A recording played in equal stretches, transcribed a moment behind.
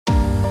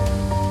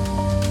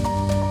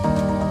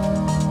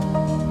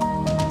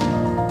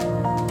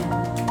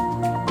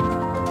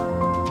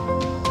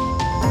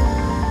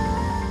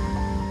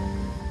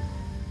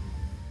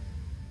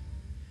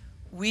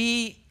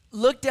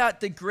at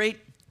the great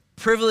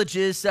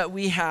privileges that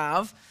we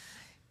have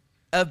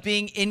of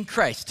being in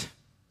Christ.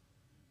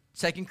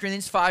 2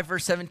 Corinthians 5,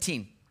 verse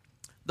 17.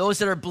 Those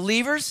that are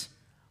believers,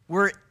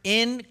 we're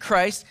in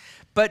Christ.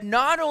 But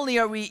not only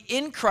are we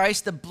in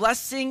Christ, the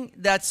blessing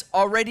that's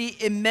already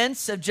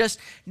immense of just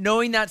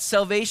knowing that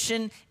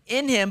salvation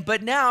in him,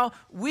 but now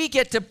we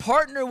get to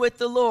partner with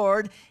the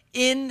Lord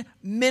in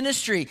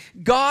ministry.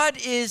 God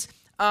is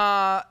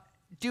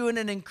doing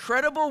an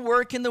incredible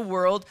work in the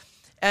world,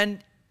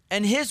 and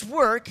his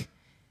work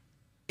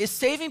is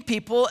saving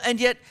people, and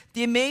yet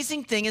the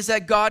amazing thing is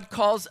that God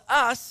calls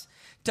us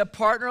to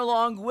partner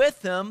along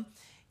with him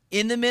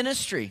in the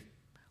ministry.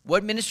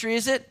 What ministry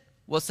is it?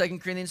 Well, 2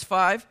 Corinthians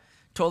 5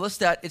 told us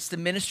that it's the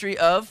ministry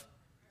of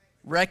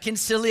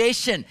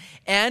reconciliation.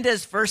 And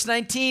as verse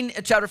 19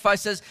 chapter 5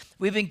 says,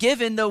 we've been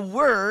given the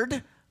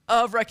word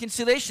of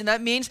reconciliation.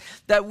 That means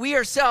that we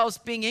ourselves,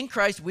 being in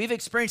Christ, we've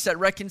experienced that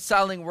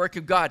reconciling work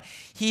of God.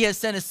 He has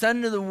sent his son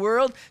into the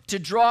world to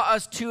draw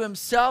us to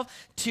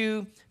himself,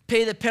 to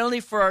pay the penalty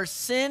for our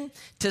sin,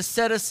 to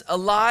set us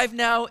alive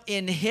now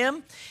in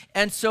him.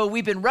 And so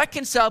we've been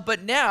reconciled,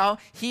 but now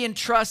he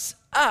entrusts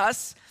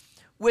us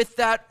with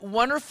that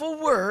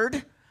wonderful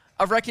word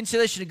of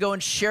reconciliation to go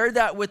and share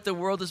that with the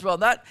world as well.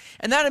 That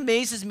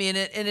amazes me, and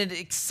it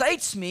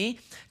excites me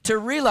to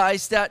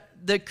realize that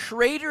the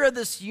creator of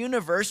this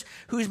universe,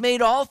 who's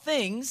made all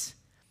things,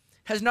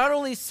 has not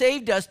only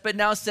saved us, but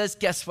now says,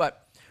 guess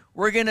what?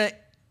 We're going to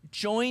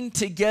join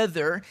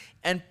together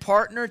and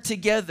partner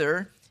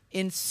together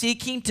in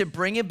seeking to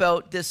bring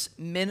about this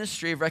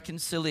ministry of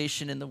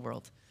reconciliation in the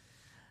world.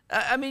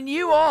 I mean,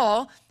 you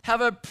all have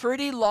a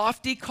pretty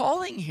lofty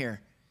calling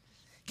here,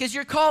 because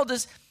you're called,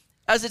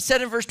 as it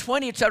said in verse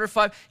 20 of chapter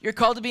 5, you're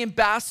called to be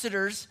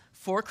ambassadors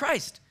for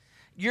Christ.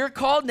 You're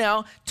called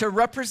now to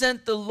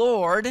represent the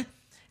Lord,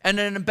 and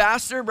an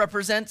ambassador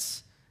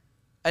represents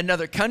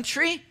another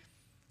country,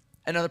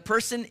 another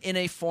person in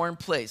a foreign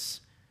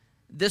place.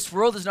 This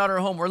world is not our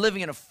home. We're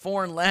living in a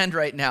foreign land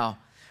right now.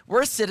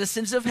 We're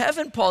citizens of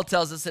heaven, Paul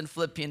tells us in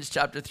Philippians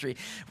chapter 3.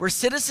 We're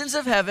citizens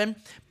of heaven,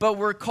 but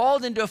we're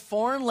called into a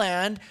foreign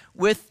land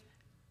with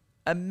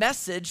a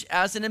message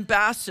as an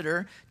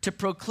ambassador to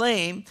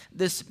proclaim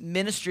this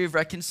ministry of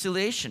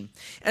reconciliation.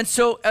 And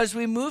so as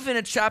we move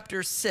into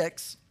chapter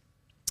 6,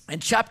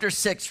 and chapter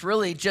 6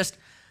 really just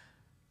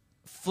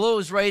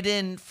flows right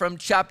in from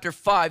chapter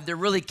 5. They're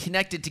really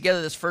connected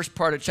together, this first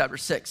part of chapter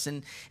 6.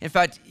 And in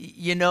fact,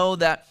 you know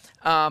that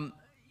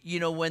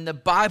when the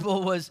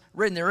Bible was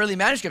written, the early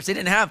manuscripts, they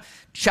didn't have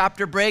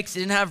chapter breaks,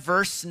 they didn't have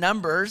verse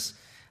numbers.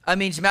 I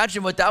mean,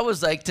 imagine what that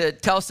was like to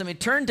tell somebody,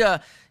 turn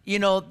to,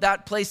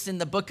 that place in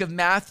the book of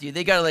Matthew.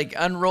 They got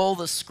to unroll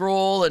the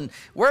scroll, and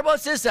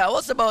whereabouts is that? Well,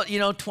 it's about,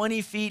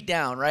 20 feet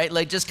down,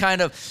 right? Just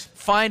kind of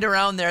find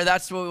around there.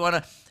 That's what we want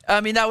to,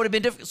 that would have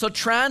been difficult. So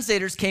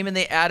translators came and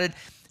they added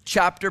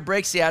chapter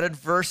breaks, they added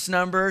verse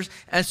numbers,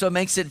 and so it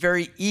makes it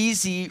very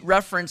easy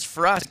reference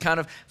for us to kind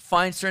of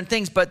find certain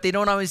things, but they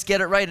don't always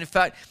get it right. In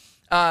fact,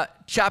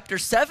 chapter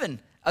 7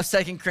 of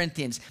 2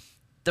 Corinthians,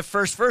 the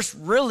first verse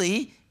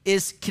really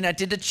is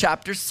connected to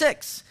chapter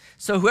 6.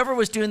 So whoever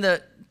was doing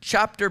the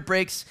chapter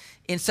breaks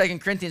in 2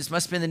 Corinthians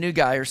must have been the new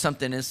guy or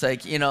something. It's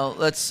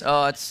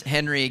it's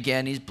Henry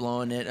again, he's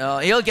blowing it. Oh,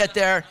 he'll get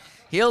there,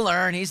 he'll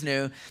learn, he's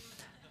new.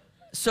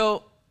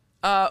 So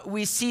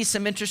we see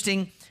some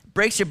interesting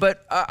breaks here,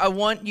 but I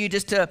want you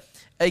just to,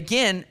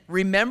 again,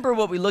 remember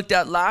what we looked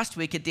at last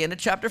week at the end of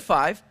chapter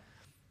 5,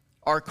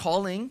 our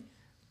calling,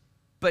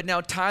 but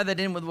now tie that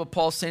in with what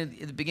Paul's saying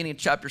at the beginning of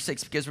chapter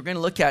 6, because we're going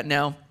to look at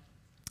now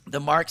the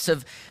marks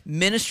of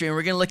ministry, and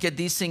we're going to look at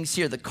these things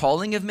here: the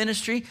calling of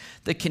ministry,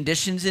 the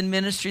conditions in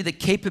ministry, the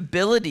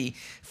capability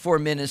for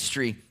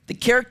ministry, the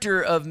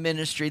character of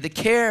ministry, the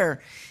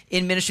care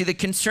in ministry, the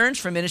concerns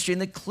for ministry,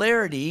 and the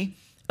clarity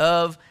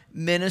of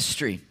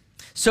ministry.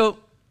 So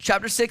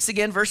chapter 6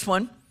 again, verse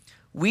 1,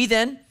 we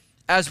then,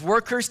 as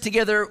workers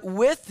together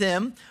with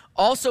him,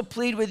 also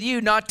plead with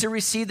you not to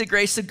receive the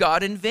grace of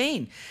God in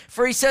vain.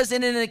 For he says,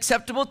 in an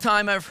acceptable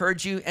time I've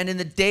heard you, and in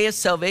the day of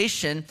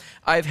salvation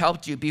I have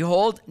helped you.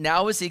 Behold,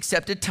 now is the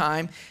accepted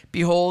time.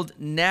 Behold,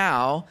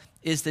 now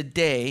is the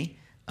day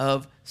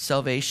of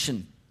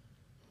salvation.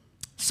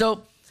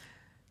 So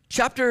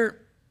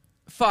chapter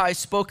 5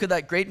 spoke of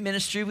that great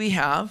ministry we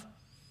have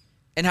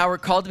and how we're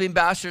called to be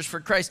ambassadors for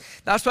Christ.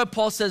 That's why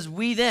Paul says,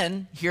 we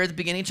then, here at the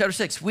beginning of chapter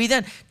 6, we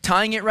then,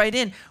 tying it right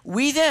in,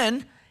 we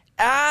then,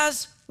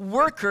 as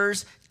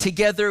workers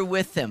together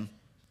with him.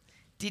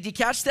 Did you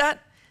catch that?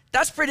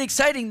 That's pretty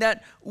exciting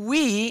that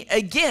we,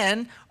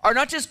 again, are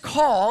not just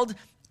called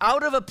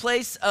out of a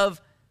place of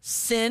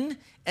sin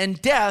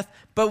and death,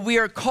 but we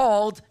are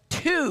called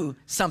to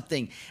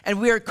something.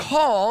 And we are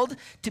called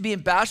to be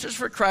ambassadors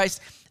for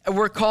Christ, and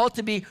we're called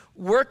to be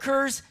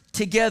workers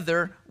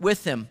together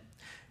with him.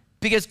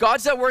 Because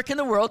God's at work in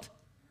the world,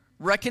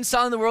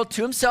 reconciling the world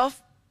to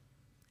himself,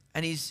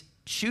 and he's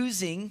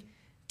choosing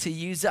to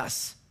use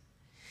us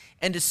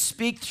and to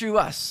speak through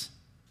us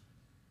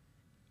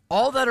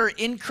all that are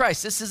in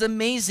Christ. This is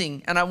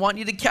amazing, and I want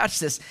you to catch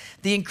this.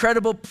 The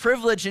incredible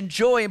privilege and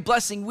joy and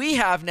blessing we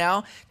have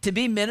now to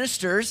be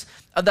ministers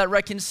of that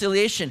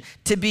reconciliation,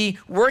 to be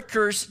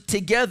workers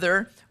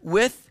together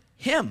with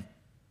him.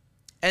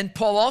 And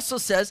Paul also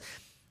says,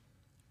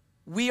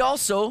 we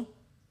also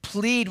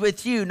plead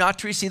with you not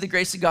to receive the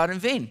grace of God in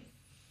vain.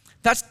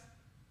 That's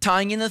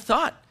tying in the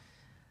thought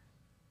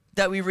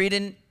that we read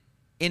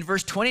in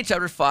verse 20,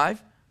 chapter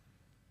 5.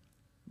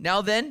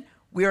 Now then,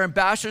 we are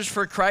ambassadors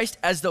for Christ,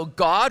 as though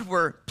God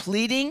were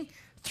pleading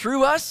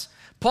through us.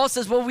 Paul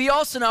says, well, we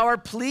also now are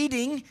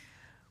pleading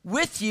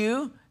with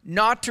you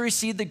not to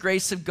receive the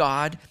grace of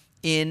God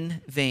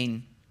in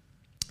vain.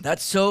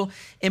 That's so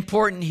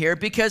important here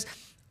because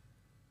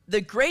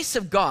the grace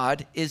of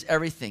God is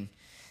everything.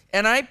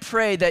 And I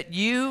pray that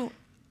you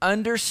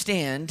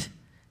understand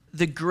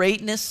the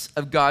greatness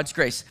of God's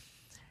grace.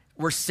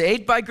 We're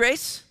saved by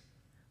grace.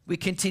 We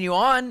continue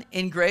on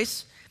in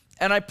grace.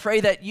 And I pray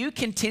that you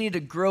continue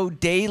to grow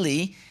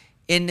daily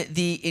in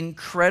the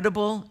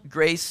incredible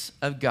grace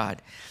of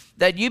God.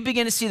 That you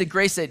begin to see the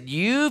grace that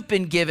you've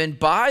been given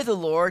by the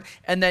Lord,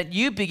 and that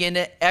you begin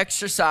to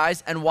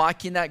exercise and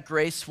walk in that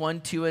grace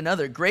one to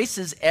another. Grace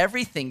is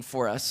everything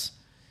for us.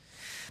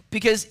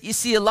 Because you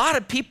see, a lot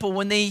of people,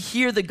 when they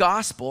hear the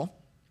gospel,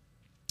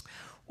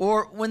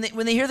 or when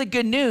they hear the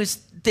good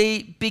news,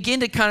 they begin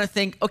to kind of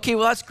think, okay,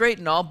 well, that's great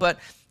and all, but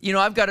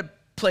I've got to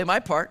play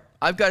my part.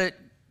 I've got to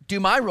do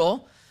my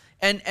role.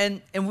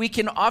 And we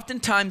can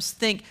oftentimes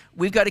think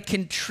we've got to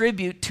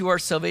contribute to our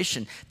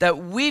salvation, that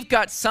we've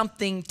got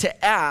something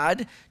to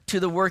add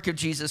to the work of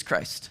Jesus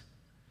Christ.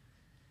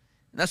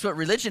 And that's what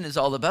religion is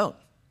all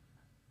about.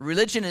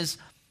 Religion is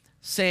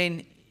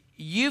saying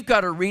you've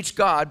got to reach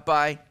God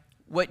by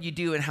what you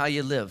do and how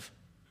you live.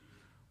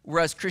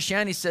 Whereas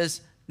Christianity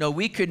says, no,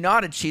 we could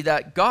not achieve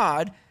that.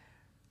 God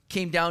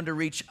came down to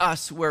reach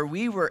us where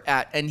we were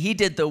at, and he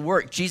did the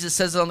work. Jesus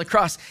says it on the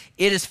cross.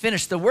 It is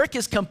finished. The work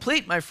is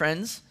complete, my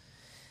friends.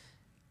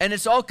 And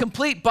it's all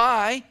complete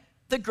by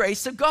the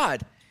grace of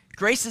God.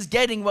 Grace is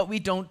getting what we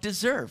don't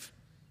deserve.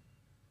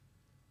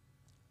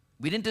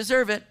 We didn't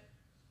deserve it.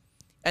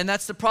 And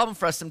that's the problem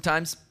for us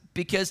sometimes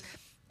because,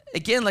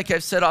 again, like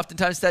I've said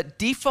oftentimes, that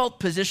default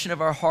position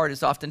of our heart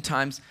is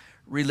oftentimes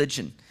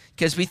religion.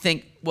 Because we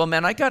think, well,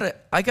 man, I gotta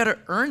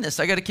earn this.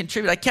 I gotta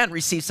contribute. I can't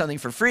receive something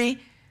for free.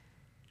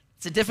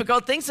 It's a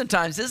difficult thing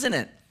sometimes, isn't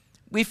it?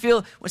 We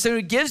feel when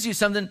somebody gives you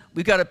something,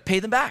 we've got to pay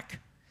them back.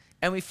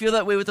 And we feel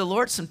that way with the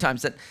Lord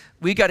sometimes, that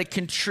we got to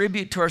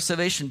contribute to our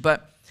salvation.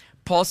 But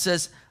Paul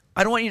says,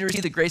 I don't want you to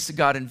receive the grace of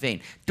God in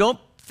vain. Don't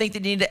think that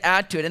you need to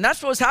add to it. And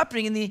that's what was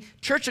happening in the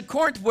church of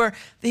Corinth, where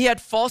they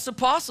had false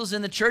apostles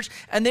in the church,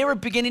 and they were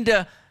beginning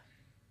to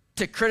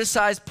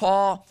criticize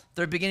Paul.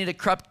 They're beginning to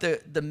corrupt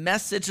the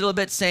message a little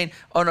bit, saying,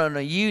 oh, no,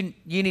 you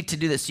need to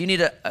do this. You need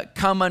to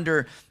come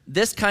under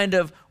this kind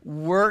of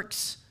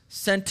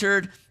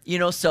works-centered,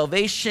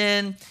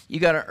 salvation. You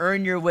got to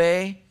earn your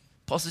way.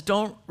 Paul says,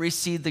 don't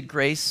receive the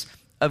grace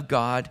of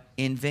God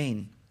in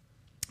vain.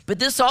 But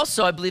this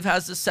also, I believe,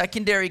 has a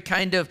secondary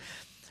kind of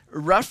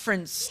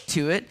reference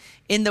to it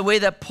in the way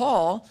that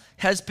Paul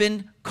has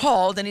been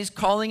called, and he's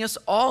calling us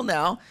all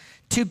now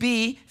to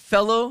be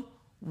fellow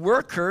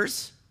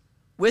workers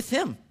with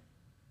him.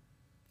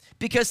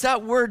 Because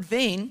that word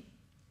vain,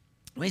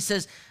 when he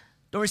says,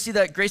 don't receive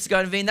that grace of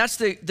God in vain, that's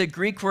the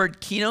Greek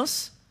word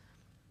kinos.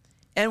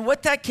 And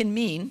what that can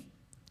mean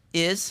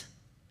is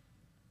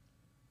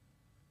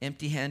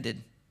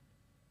empty-handed.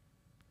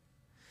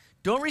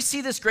 Don't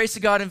receive this grace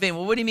of God in vain.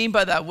 Well, what do you mean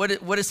by that?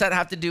 What does that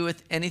have to do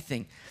with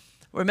anything?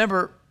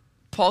 Remember,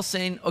 Paul's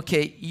saying,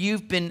 okay,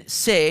 you've been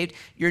saved.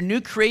 You're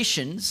new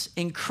creations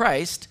in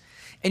Christ,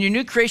 and you're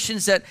new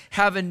creations that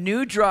have a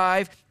new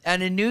drive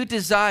and a new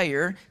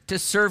desire to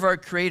serve our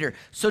Creator.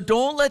 So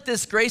don't let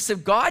this grace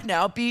of God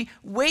now be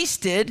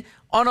wasted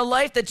on a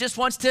life that just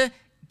wants to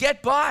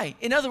get by.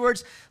 In other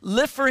words,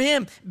 live for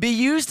him, be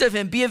used of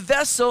him, be a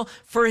vessel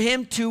for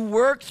him to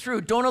work through.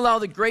 Don't allow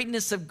the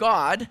greatness of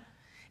God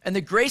and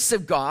the grace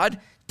of God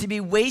to be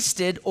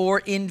wasted or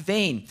in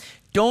vain.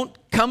 Don't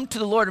come to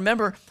the Lord.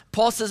 Remember,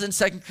 Paul says in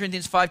 2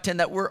 Corinthians 5:10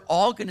 that we're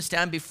all going to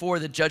stand before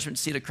the judgment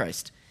seat of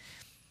Christ.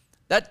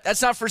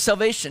 That's not for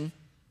salvation.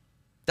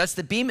 That's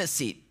the bema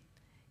seat.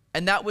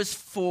 And that was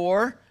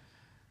for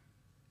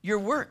your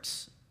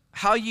works,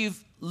 how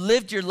you've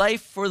lived your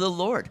life for the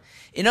Lord.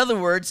 In other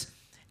words,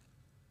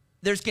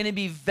 there's going to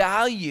be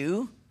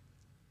value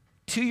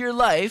to your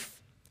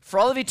life for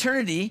all of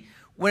eternity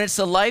when it's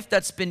a life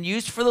that's been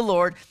used for the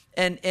Lord,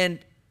 and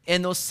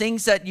those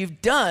things that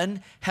you've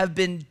done have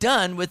been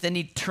done with an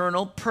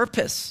eternal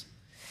purpose.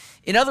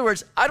 In other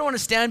words, I don't want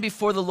to stand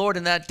before the Lord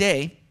in that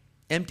day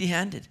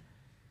empty-handed,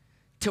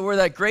 to where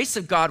that grace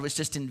of God was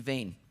just in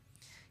vain.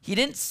 He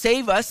didn't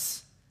save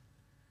us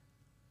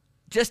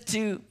just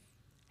to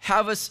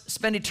have us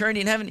spend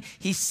eternity in heaven.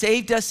 He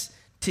saved us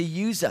to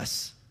use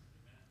us.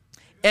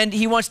 And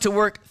he wants to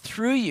work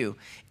through you.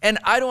 And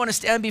I don't want to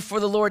stand before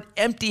the Lord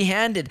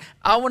empty-handed.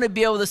 I want to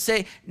be able to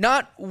say,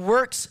 not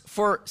works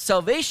for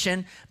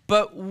salvation,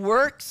 but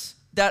works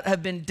that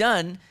have been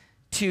done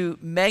to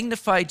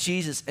magnify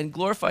Jesus and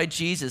glorify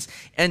Jesus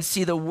and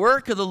see the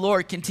work of the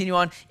Lord continue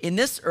on in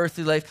this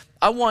earthly life,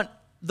 I want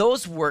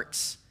those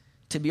works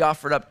to be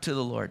offered up to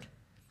the Lord.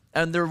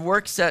 And they're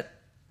works that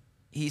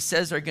he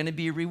says are going to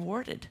be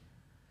rewarded.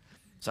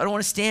 So I don't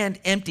want to stand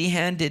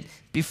empty-handed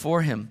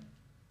before him.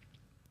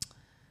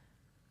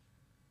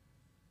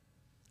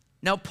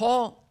 Now,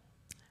 Paul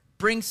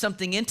brings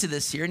something into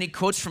this here, and he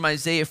quotes from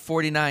Isaiah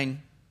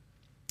 49,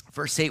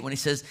 verse 8, when he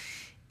says,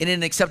 "In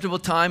an acceptable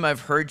time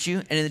I've heard you,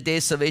 and in the day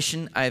of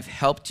salvation I have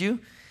helped you.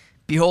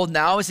 Behold,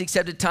 now is the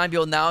accepted time.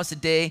 Behold, now is the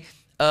day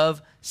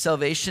of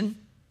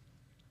salvation."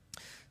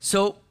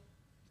 So,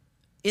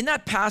 in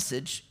that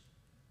passage,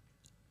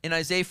 in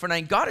Isaiah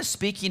 49, God is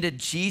speaking to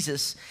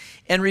Jesus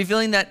and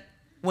revealing that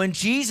when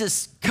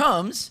Jesus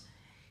comes,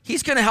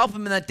 he's going to help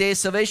him in that day of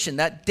salvation.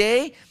 That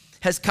day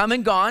has come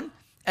and gone,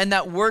 and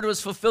that word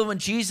was fulfilled when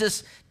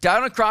Jesus died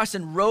on the cross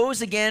and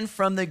rose again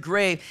from the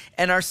grave.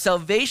 And our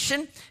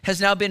salvation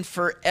has now been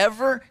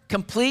forever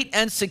complete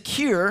and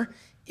secure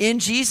in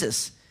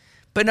Jesus.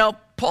 But now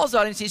Paul's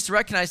audience needs to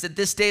recognize that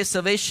this day of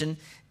salvation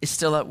is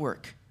still at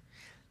work.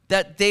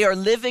 That they are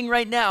living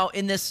right now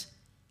in this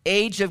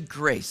age of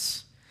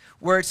grace,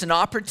 where it's an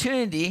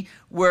opportunity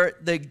where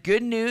the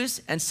good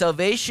news and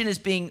salvation is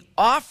being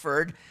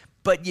offered,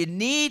 but you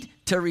need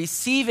to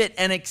receive it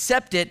and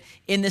accept it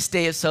in this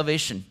day of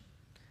salvation.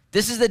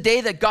 This is the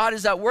day that God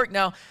is at work.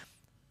 Now,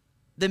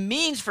 the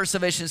means for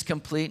salvation is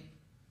complete,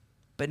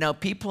 but now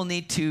people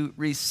need to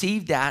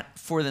receive that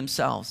for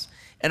themselves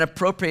and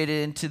appropriate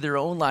it into their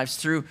own lives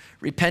through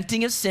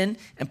repenting of sin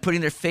and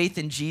putting their faith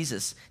in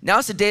Jesus. Now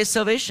it's the day of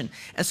salvation.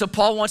 And so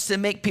Paul wants to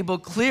make people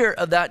clear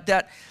of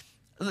that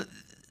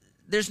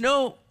there's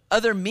no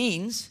other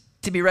means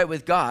to be right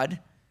with God.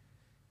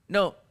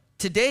 No,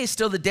 today is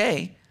still the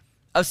day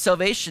of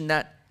salvation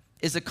that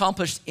is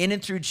accomplished in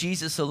and through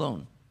Jesus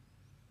alone.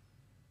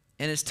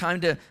 And it's time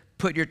to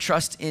put your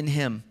trust in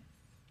him.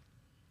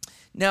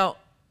 Now,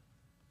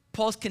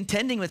 Paul's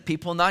contending with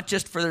people, not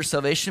just for their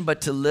salvation,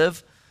 but to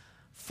live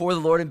for the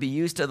Lord and be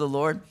used of the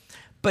Lord.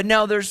 But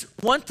now there's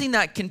one thing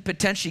that can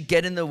potentially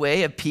get in the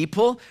way of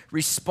people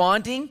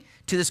responding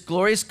to this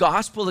glorious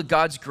gospel of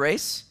God's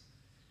grace.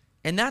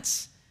 And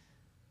that's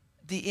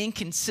the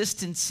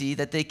inconsistency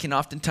that they can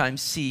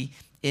oftentimes see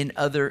in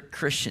other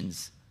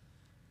Christians.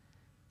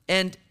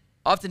 And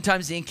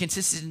oftentimes the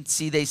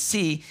inconsistency they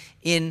see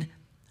in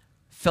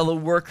fellow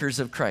workers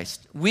of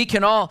Christ. We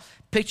can all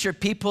picture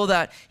people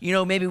that,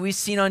 maybe we've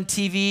seen on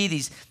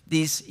TV,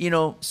 these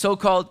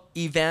so-called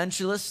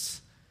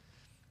evangelists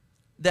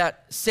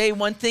that say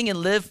one thing and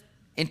live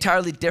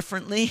entirely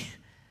differently.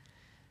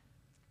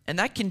 And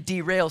that can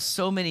derail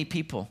so many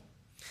people.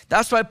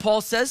 That's why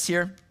Paul says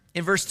here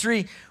in verse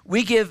 3,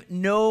 we give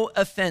no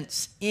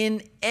offense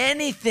in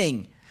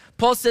anything.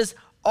 Paul says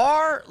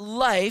our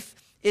life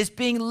is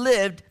being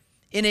lived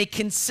in a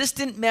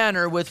consistent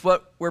manner with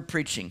what we're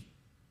preaching,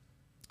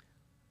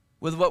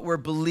 with what we're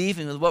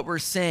believing, with what we're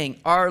saying.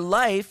 Our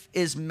life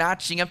is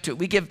matching up to it.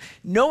 We give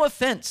no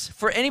offense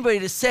for anybody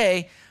to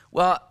say,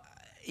 well,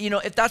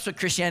 if that's what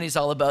Christianity is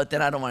all about,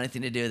 then I don't want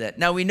anything to do with that.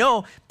 Now, we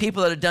know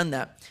people that have done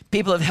that.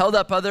 People have held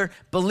up other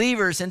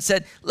believers and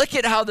said, look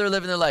at how they're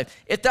living their life.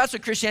 If that's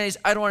what Christianity is,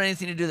 I don't want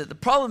anything to do with it. The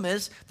problem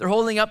is they're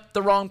holding up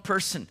the wrong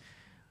person.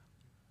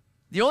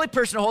 The only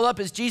person to hold up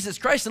is Jesus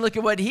Christ, and look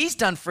at what he's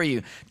done for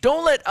you.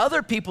 Don't let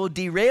other people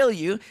derail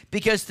you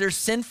because they're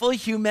sinful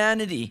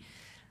humanity.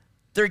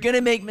 They're going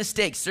to make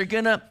mistakes. They're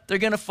going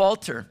to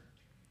falter.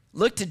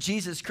 Look to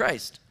Jesus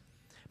Christ.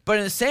 But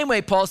in the same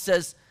way, Paul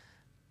says,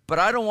 but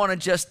I don't want to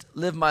just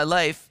live my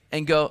life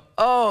and go,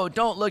 oh,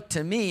 don't look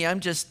to me. I'm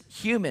just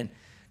human.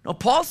 No,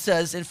 Paul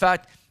says, in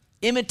fact,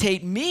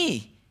 imitate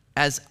me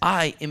as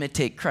I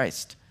imitate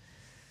Christ.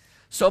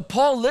 So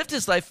Paul lived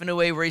his life in a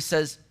way where he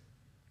says,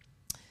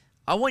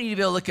 I want you to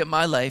be able to look at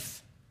my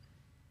life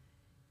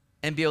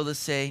and be able to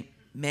say,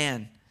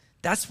 man,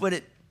 that's what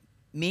it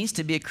means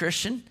to be a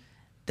Christian.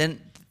 Then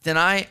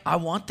I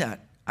want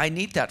that. I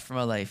need that for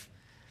my life.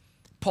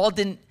 Paul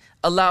didn't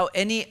allow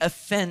any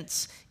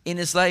offense in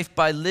his life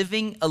by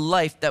living a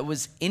life that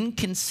was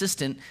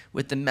inconsistent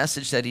with the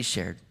message that he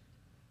shared.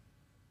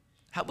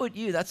 How about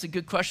you? That's a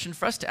good question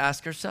for us to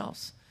ask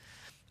ourselves.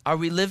 Are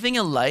we living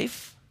a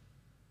life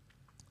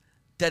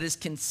that is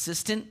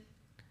consistent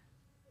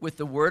with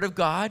the Word of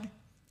God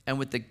and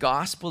with the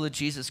gospel of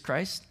Jesus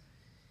Christ?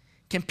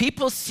 Can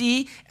people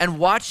see and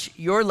watch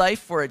your life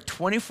for a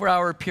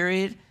 24-hour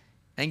period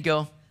and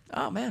go,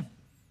 oh man,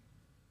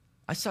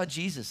 I saw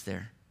Jesus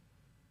there?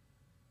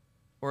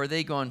 Or are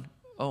they going,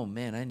 oh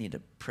man, I need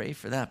to pray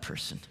for that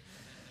person?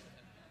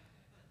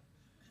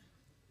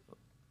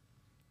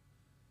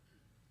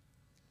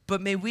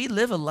 But may we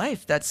live a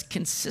life that's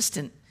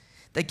consistent,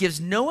 that gives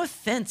no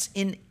offense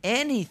in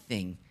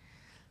anything,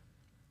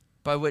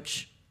 by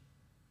which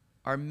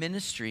our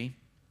ministry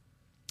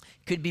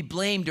could be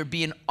blamed or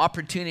be an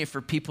opportunity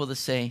for people to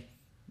say,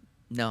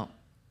 no,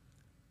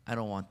 I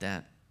don't want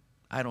that.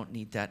 I don't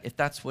need that. If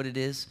that's what it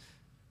is,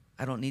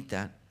 I don't need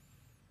that.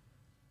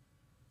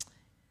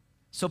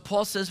 So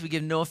Paul says we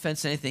give no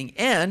offense to anything.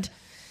 And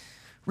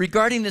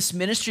regarding this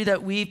ministry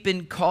that we've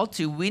been called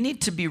to, we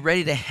need to be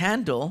ready to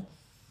handle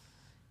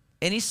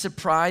any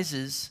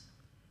surprises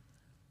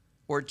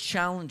or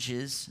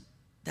challenges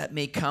that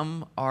may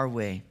come our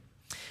way.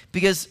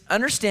 Because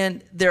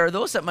understand, there are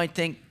those that might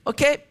think,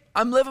 okay,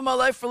 I'm living my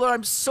life for the Lord.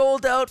 I'm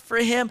sold out for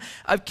him.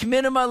 I've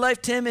committed my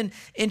life to him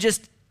and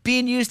just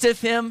being used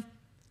of him.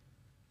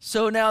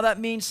 So now that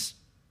means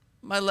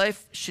my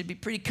life should be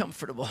pretty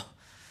comfortable.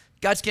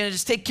 God's going to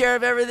just take care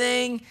of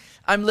everything.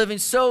 I'm living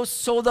so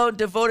sold out and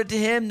devoted to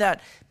him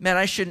that, man,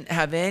 I shouldn't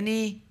have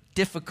any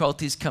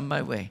difficulties come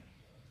my way.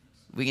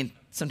 We can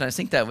sometimes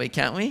think that way,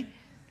 can't we?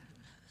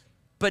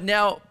 But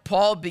now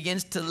Paul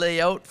begins to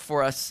lay out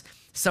for us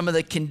some of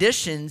the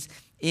conditions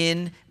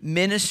in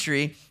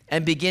ministry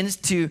and begins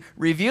to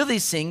reveal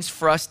these things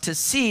for us to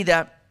see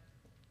that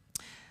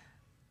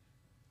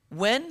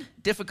when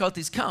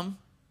difficulties come,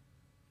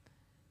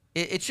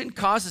 it shouldn't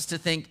cause us to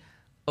think,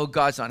 oh,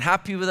 God's not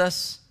happy with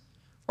us,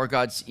 or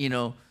God's,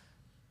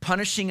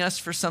 punishing us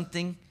for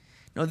something.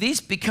 No,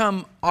 these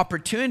become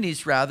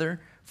opportunities, rather,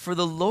 for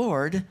the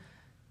Lord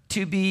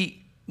to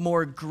be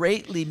more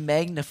greatly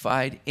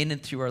magnified in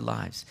and through our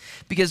lives.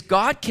 Because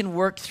God can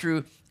work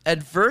through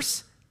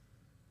adverse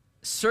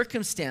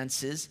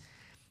circumstances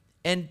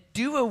and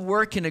do a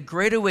work in a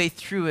greater way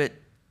through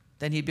it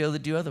than he'd be able to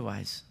do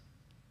otherwise.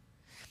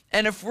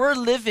 And if we're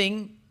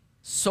living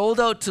sold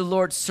out to the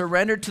Lord,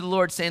 surrendered to the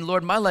Lord, saying,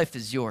 Lord, my life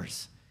is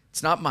yours.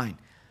 It's not mine.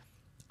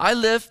 I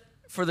live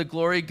for the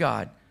glory of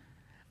God.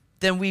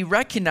 Then we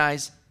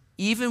recognize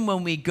even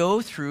when we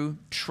go through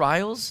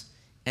trials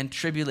and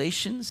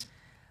tribulations,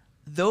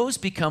 those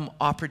become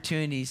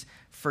opportunities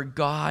for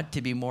God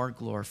to be more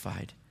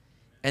glorified.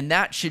 And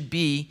that should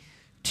be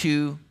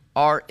to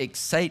our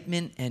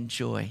excitement and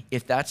joy,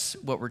 if that's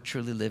what we're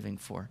truly living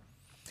for.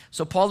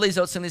 So Paul lays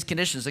out some of these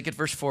conditions. Look at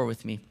verse 4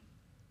 with me.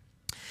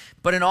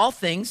 But in all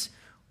things,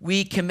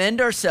 we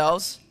commend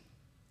ourselves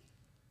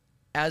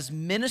as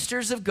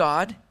ministers of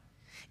God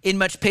in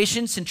much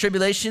patience and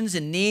tribulations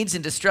and needs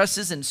and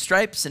distresses and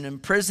stripes and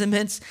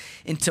imprisonments,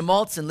 in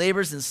tumults and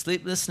labors and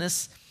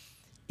sleeplessness,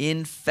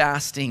 in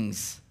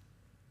fastings.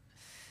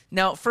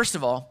 Now, first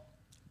of all,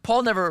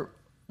 Paul never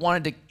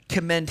wanted to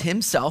commend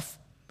himself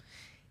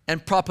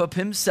and prop up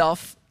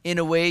himself in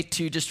a way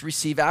to just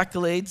receive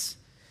accolades.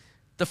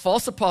 The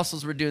false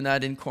apostles were doing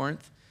that in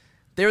Corinth.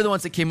 They were the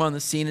ones that came on the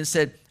scene and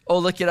said, oh,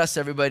 look at us,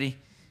 everybody.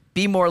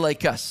 Be more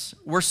like us.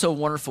 We're so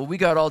wonderful. We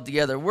got all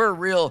together. We're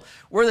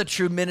the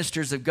true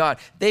ministers of God.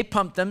 They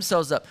pumped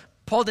themselves up.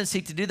 Paul didn't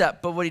seek to do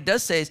that. But what he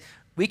does say is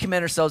we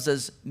commend ourselves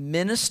as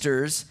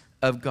ministers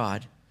of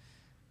God.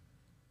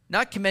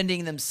 Not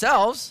commending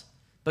themselves,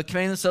 but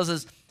commending themselves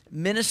as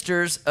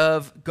ministers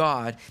of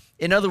God.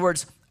 In other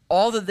words,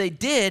 all that they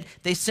did,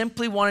 they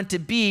simply wanted to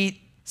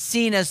be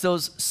seen as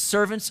those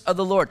servants of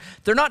the Lord.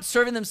 They're not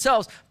serving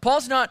themselves.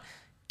 Paul's not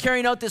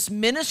carrying out this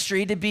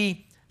ministry to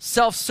be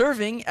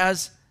self-serving,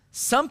 as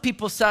some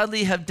people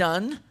sadly have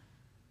done.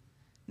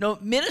 No,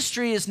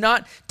 ministry is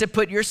not to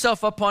put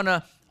yourself up on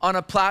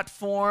a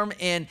platform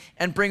and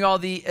bring all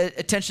the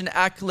attention and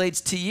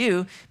accolades to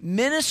you.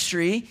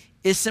 Ministry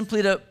is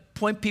simply to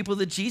point people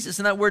to Jesus.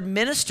 And that word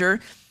minister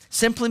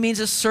simply means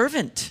a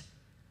servant.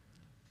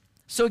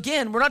 So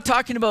again, we're not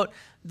talking about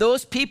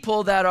those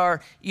people that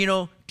are,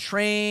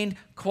 trained,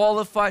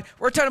 qualified.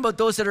 We're talking about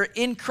those that are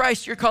in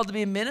Christ. You're called to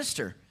be a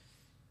minister.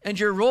 And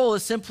your role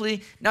is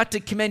simply not to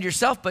commend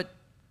yourself, but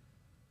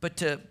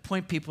to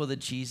point people to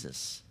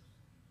Jesus.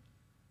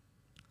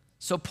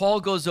 So Paul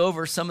goes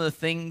over some of the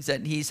things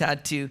that he's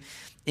had to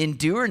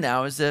endure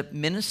now as a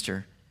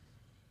minister.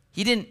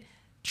 He didn't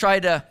try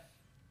to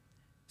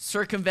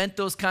circumvent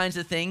those kinds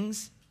of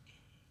things.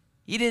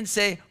 He didn't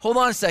say, hold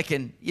on a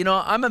second,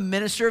 I'm a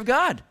minister of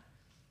God.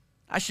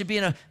 I should be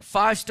in a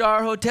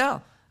 5-star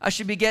hotel. I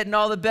should be getting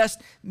all the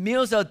best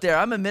meals out there.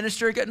 I'm a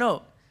minister of God.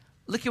 No,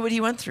 look at what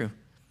he went through.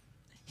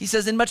 He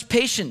says, in much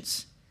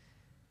patience.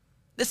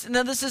 This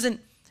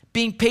isn't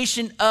being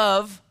patient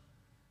of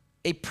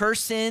a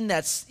person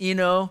that's,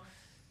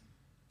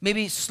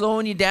 maybe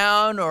slowing you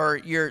down, or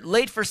you're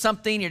late for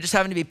something, you're just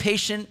having to be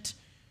patient.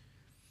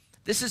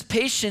 This is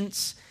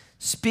patience,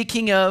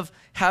 speaking of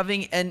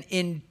having an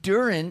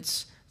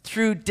endurance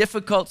through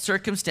difficult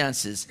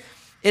circumstances.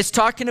 It's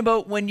talking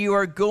about when you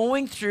are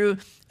going through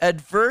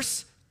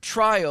adverse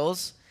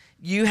trials,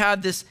 you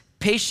have this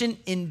patient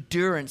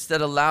endurance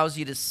that allows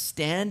you to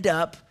stand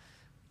up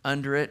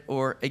under it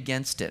or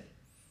against it.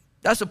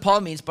 That's what Paul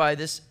means by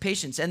this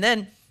patience. And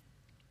then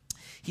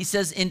he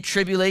says in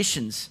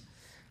tribulations.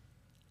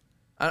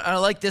 I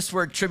like this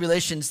word,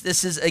 tribulations.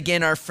 This is,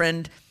 again, our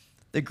friend,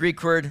 the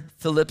Greek word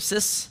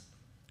thalipsis.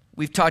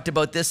 We've talked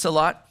about this a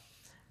lot.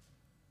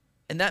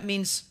 And that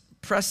means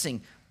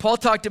pressing. Paul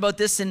talked about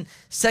this in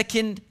 2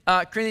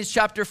 Corinthians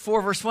chapter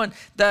 4, verse 1,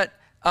 that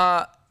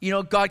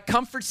God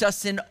comforts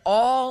us in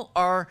all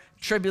our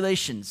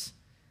tribulations.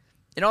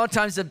 In all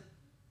times of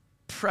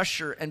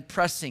pressure and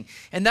pressing.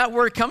 And that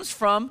word comes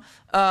from,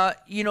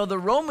 the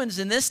Romans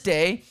in this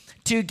day.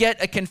 To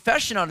get a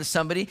confession onto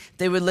somebody,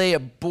 they would lay a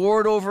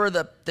board over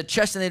the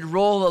chest and they'd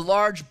roll a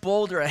large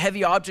boulder, a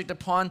heavy object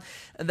upon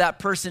that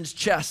person's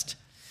chest.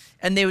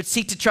 And they would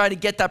seek to try to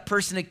get that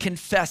person to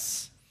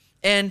confess.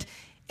 And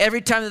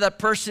every time that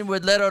person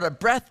would let out a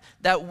breath,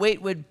 that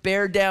weight would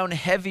bear down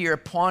heavier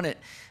upon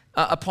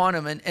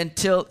him. And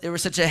until there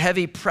was such a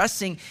heavy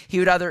pressing, he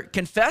would either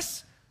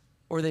confess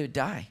or they would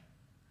die.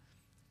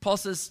 Paul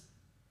says,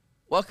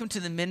 welcome to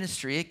the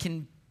ministry. It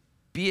can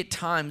be at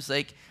times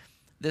like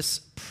this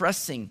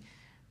pressing.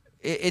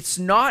 It's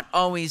not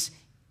always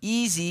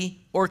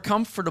easy or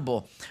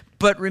comfortable.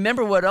 But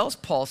remember what else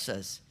Paul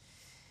says.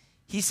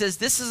 He says,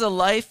 this is a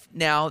life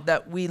now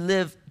that we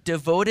live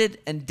devoted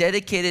and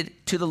dedicated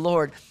to the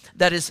Lord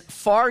that is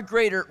far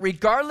greater,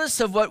 regardless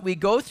of what we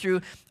go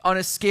through on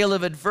a scale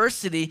of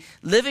adversity.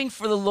 Living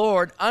for the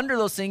Lord under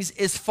those things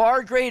is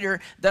far greater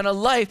than a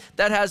life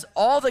that has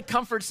all the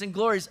comforts and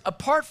glories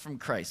apart from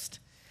Christ.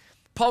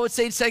 Paul would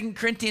say in 2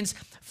 Corinthians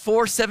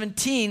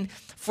 4:17,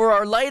 for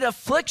our light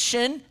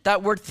affliction,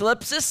 that word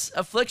thlipsis,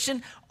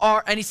 affliction,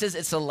 and he says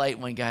it's a light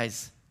one,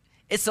 guys.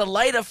 It's a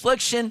light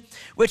affliction,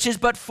 which is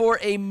but for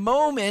a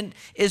moment,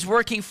 is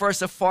working for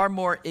us a far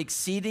more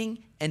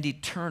exceeding and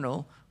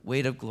eternal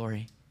weight of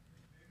glory.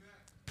 Amen.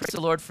 Praise the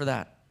Lord for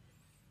that.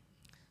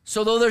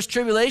 So though there's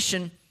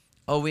tribulation,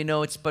 we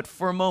know it's but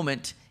for a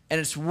moment, and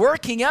it's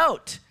working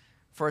out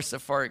for us a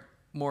far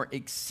more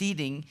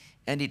exceeding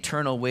and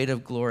eternal weight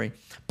of glory.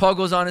 Paul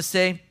goes on to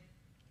say,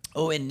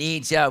 in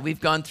needs,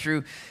 we've gone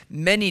through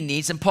many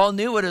needs, and Paul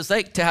knew what it was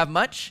like to have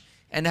much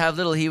and to have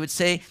little. He would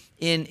say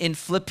in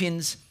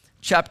Philippians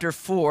chapter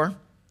 4,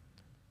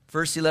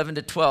 verse 11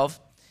 to 12,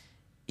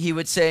 he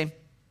would say,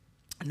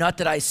 not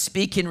that I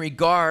speak in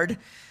regard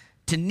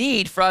to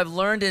need, for I've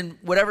learned in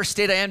whatever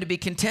state I am to be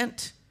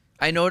content.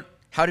 I know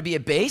how to be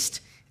abased,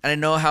 and I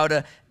know how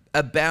to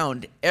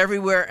abound.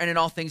 Everywhere and in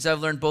all things I've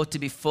learned both to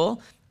be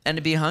full and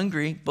to be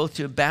hungry, both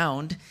to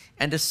abound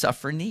and to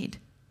suffer need.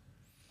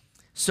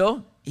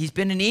 So he's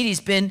been in need, he's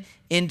been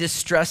in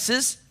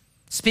distresses,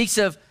 speaks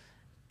of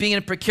being in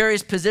a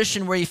precarious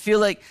position where you feel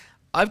like,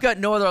 I've got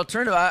no other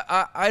alternative.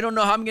 I don't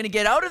know how I'm going to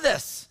get out of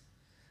this.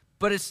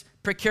 But it's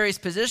precarious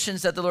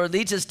positions that the Lord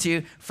leads us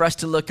to for us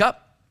to look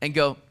up and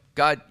go,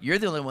 God, you're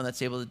the only one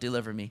that's able to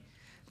deliver me.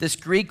 This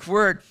Greek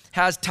word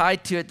has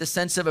tied to it the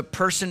sense of a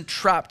person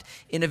trapped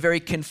in a very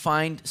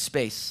confined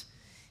space.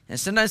 And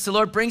sometimes the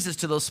Lord brings us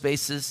to those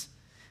spaces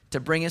to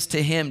bring us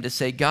to him, to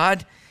say,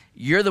 God,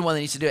 you're the one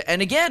that needs to do it.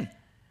 And again,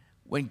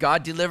 when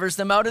God delivers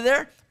them out of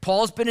there,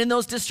 Paul's been in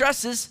those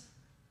distresses.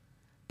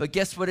 But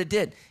guess what it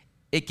did?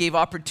 It gave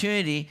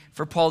opportunity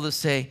for Paul to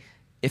say,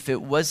 if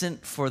it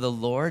wasn't for the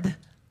Lord,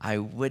 I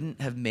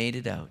wouldn't have made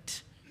it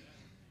out.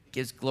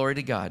 Gives glory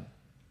to God.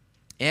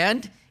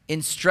 And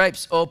in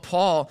stripes,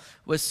 Paul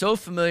was so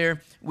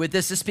familiar with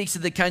this. This speaks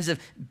of the kinds of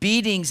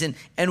beatings and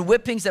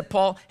whippings that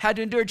Paul had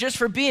to endure just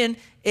for being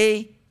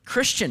a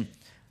Christian.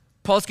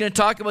 Paul's going to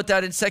talk about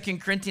that in 2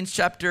 Corinthians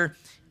chapter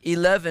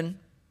 11,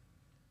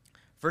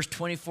 verse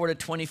 24 to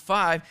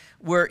 25,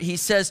 where he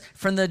says,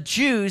 from the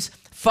Jews,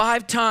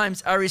 5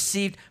 times I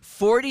received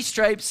 40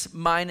 stripes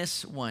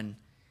minus 1.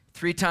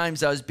 3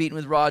 times I was beaten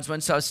with rods,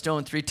 once I was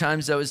stoned, 3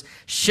 times I was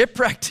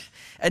shipwrecked.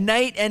 A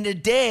night and a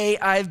day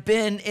I've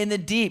been in the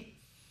deep.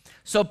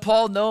 So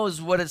Paul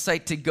knows what it's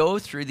like to go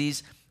through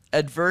these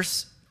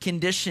adverse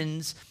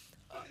conditions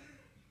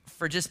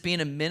for just being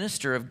a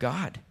minister of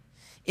God.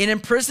 In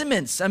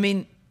imprisonments,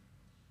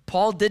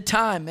 Paul did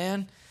time,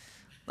 man.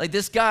 Like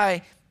this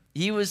guy,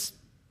 he was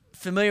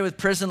familiar with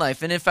prison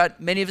life. And in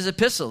fact, many of his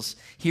epistles,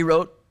 he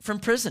wrote from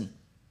prison.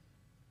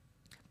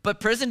 But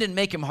prison didn't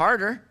make him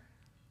harder.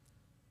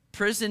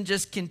 Prison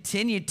just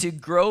continued to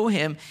grow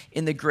him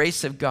in the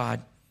grace of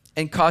God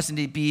and cause him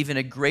to be even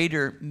a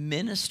greater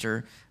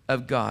minister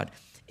of God.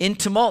 In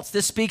tumults,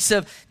 this speaks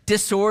of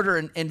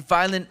disorder and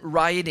violent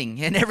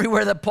rioting. And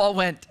everywhere that Paul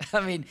went,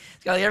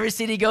 every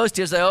city he goes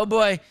to, it's like, oh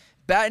boy,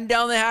 batten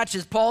down the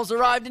hatches, Paul's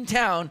arrived in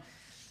town.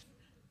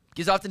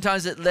 Because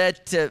oftentimes it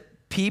led to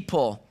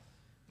people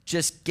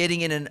just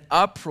getting in an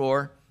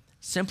uproar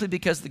simply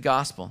because of the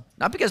gospel.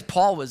 Not because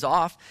Paul was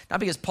off, not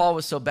because Paul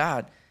was so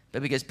bad,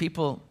 but because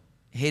people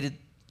hated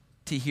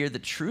to hear the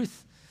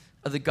truth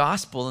of the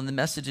gospel and the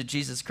message of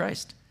Jesus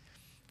Christ.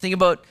 Think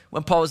about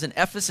when Paul was in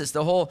Ephesus,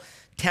 the whole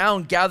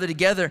town gathered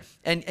together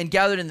and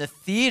gathered in the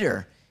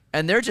theater,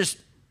 and they're just,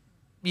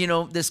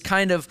 this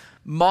kind of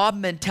mob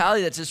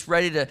mentality that's just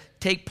ready to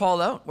take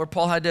Paul out, where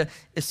Paul had to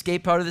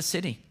escape out of the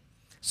city.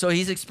 So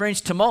he's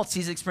experienced tumults,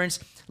 he's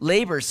experienced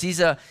labors, he's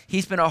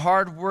been a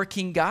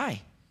hard-working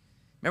guy.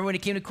 Remember when he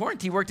came to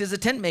Corinth, he worked as a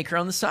tent maker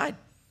on the side,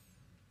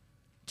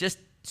 just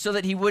so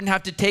that he wouldn't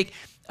have to take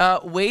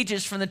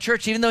wages from the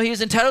church, even though he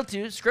was entitled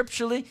to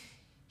scripturally.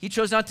 He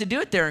chose not to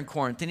do it there in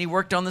Corinth, and he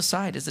worked on the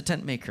side as a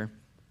tent maker.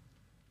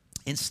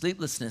 In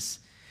sleeplessness,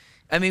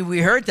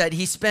 we heard that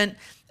he spent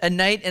a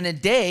night and a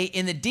day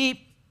in the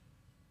deep.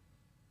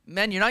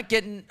 Man, you're not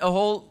getting a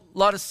whole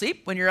lot of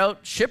sleep when you're out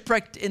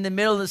shipwrecked in the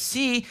middle of the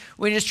sea,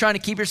 when you're just trying to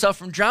keep yourself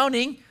from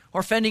drowning.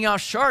 or fending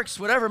off sharks,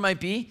 whatever it might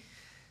be.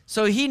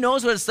 So he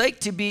knows what it's like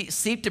to be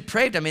sleep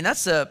deprived. I mean,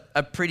 that's a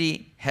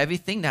pretty heavy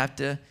thing to have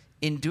to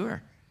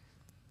endure.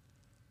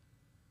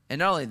 And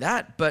not only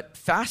that, but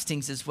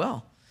fastings as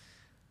well.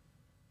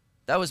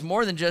 That was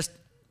more than just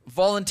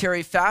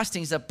voluntary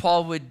fastings that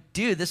Paul would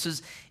do. This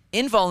was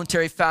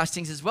involuntary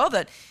fastings as well,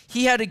 that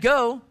he had to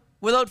go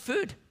without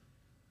food.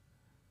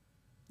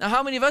 Now,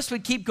 how many of us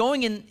would keep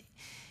going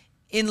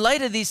in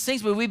light of these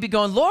things? Would we be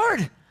going,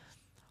 Lord,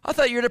 I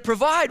thought you were to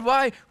provide.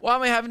 Why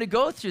am I having to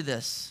go through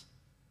this?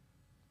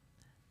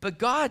 But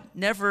God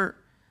never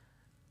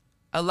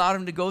allowed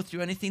him to go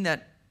through anything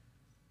that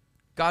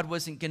God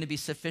wasn't going to be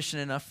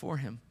sufficient enough for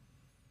him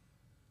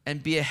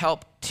and be a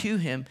help to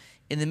him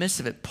in the midst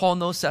of it. Paul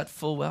knows that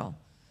full well.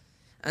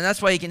 And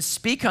that's why he can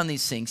speak on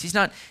these things. He's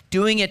not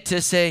doing it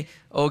to say,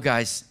 oh,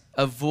 guys,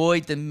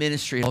 avoid the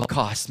ministry at all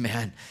costs,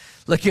 man.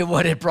 Look at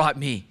what it brought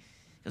me.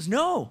 He goes,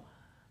 no,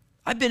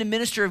 I've been a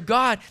minister of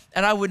God,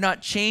 and I would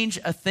not change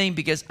a thing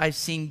because I've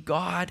seen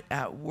God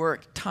at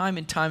work time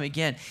and time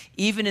again,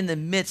 even in the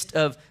midst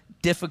of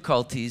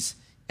difficulties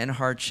and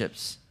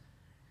hardships.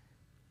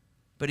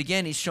 But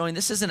again, he's showing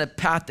this isn't a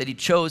path that he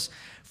chose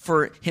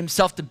for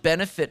himself to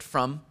benefit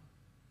from.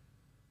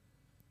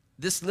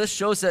 This list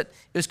shows that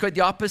it was quite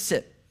the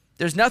opposite.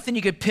 There's nothing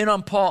you could pin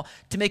on Paul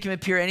to make him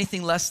appear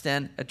anything less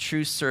than a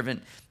true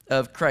servant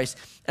of Christ.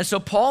 And so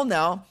Paul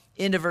now,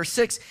 into verse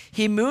 6,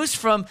 he moves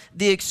from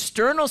the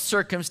external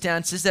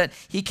circumstances that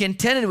he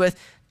contended with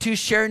to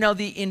share now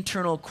the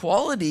internal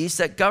qualities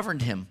that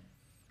governed him.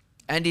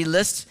 And he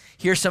lists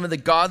here some of the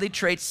godly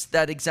traits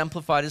that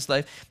exemplified his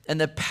life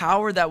and the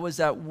power that was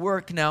at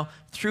work now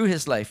through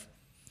his life.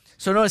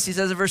 So notice he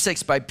says in verse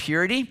 6, by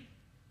purity,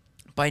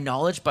 by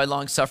knowledge, by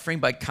long suffering,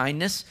 by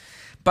kindness,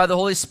 by the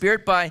Holy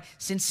Spirit, by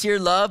sincere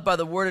love, by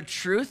the word of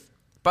truth,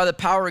 by the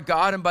power of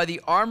God, and by the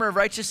armor of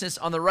righteousness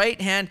on the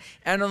right hand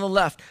and on the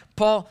left.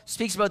 Paul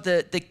speaks about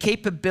the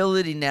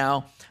capability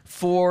now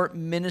for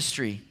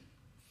ministry.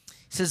 He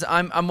says,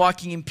 I'm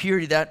walking in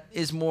purity. That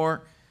is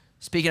more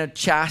speaking of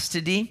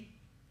chastity.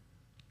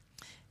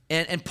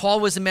 And Paul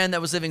was a man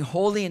that was living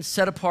holy and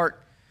set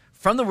apart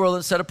from the world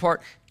and set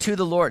apart to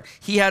the Lord.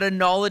 He had a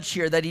knowledge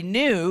here that he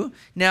knew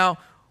now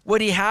what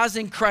he has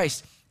in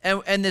Christ.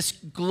 And this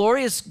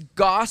glorious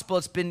gospel,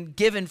 it's been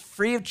given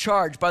free of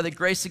charge by the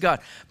grace of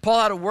God.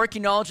 Paul had a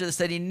working knowledge of this,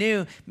 that he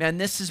knew, man,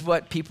 this is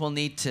what people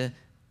need to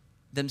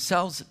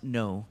themselves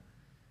know.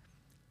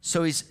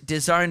 So he's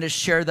desiring to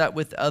share that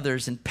with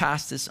others and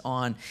pass this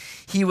on.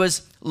 He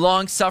was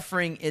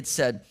long-suffering, it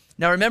said.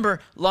 Now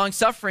remember,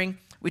 long-suffering,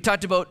 we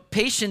talked about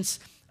patience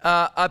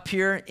up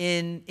here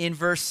in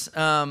verse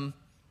 4.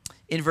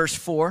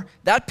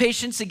 That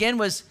patience, again,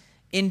 was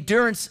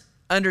endurance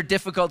under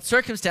difficult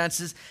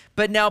circumstances.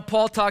 But now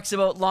Paul talks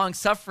about long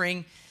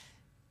suffering,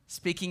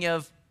 speaking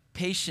of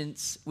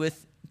patience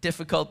with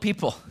difficult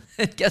people.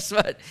 Guess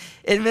what?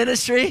 In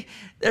ministry,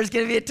 there's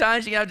going to be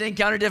times you're going to have to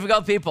encounter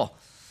difficult people.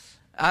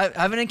 I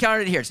haven't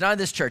encountered it here. It's not in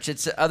this church.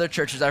 It's other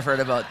churches I've heard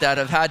about that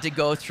have had to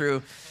go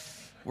through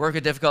work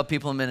with difficult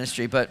people in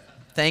ministry. But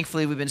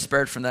thankfully, we've been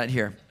spared from that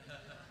here.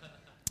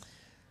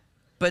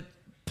 But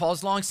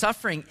Paul's long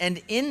suffering.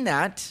 And in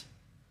that,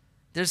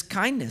 there's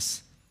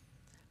kindness.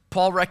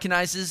 Paul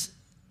recognizes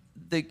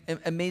the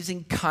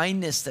amazing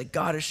kindness that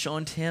God has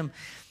shown to him.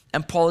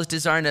 And Paul is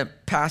desiring to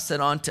pass that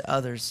on to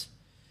others,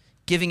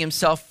 giving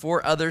himself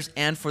for others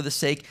and for the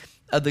sake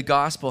of the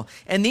gospel.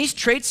 And these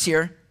traits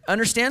here,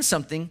 understand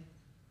something.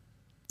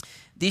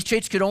 These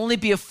traits could only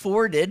be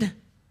afforded,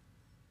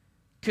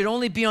 could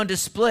only be on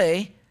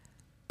display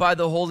by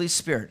the Holy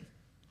Spirit.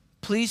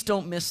 Please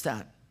don't miss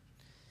that.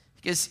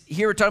 Because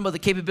here we're talking about the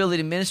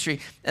capability of ministry,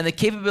 and the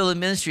capability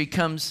of ministry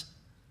comes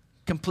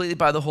completely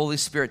by the Holy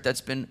Spirit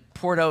that's been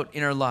poured out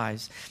in our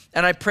lives.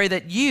 And I pray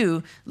that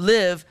you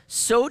live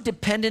so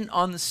dependent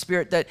on the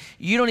Spirit that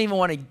you don't even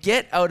want to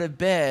get out of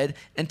bed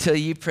until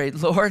you pray,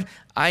 Lord,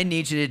 I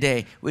need you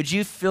today. Would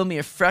you fill me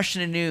afresh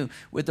and anew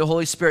with the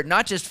Holy Spirit?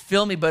 Not just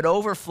fill me, but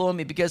overflow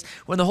me. Because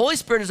when the Holy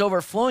Spirit is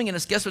overflowing in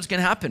us, guess what's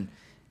going to happen?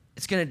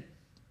 It's going to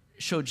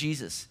show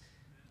Jesus.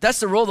 That's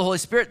the role of the Holy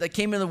Spirit that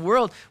came into the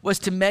world, was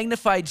to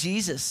magnify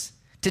Jesus,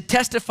 to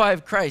testify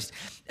of Christ.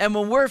 And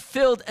when we're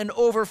filled and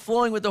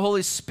overflowing with the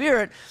Holy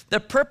Spirit, the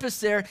purpose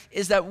there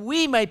is that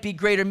we might be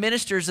greater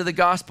ministers of the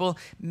gospel,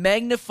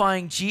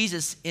 magnifying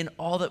Jesus in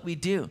all that we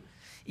do.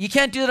 You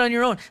can't do it on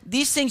your own.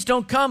 These things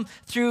don't come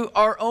through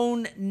our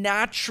own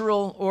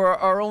natural or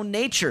our own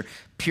nature.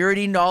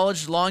 Purity,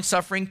 knowledge,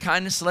 long-suffering,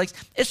 kindness, likes.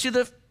 It's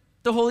through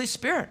the Holy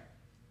Spirit.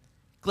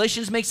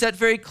 Galatians makes that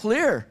very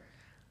clear,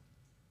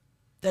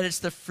 that it's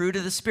the fruit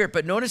of the Spirit.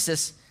 But notice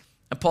this,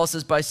 and Paul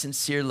says, by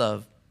sincere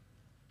love.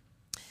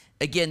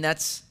 Again,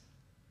 that's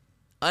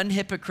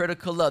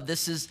unhypocritical love.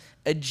 This is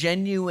a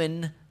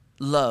genuine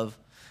love.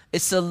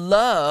 It's a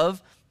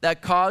love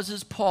that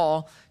causes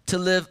Paul to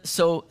live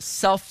so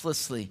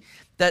selflessly,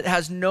 that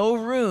has no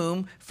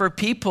room for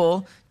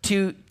people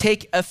to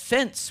take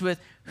offense with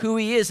who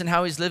he is and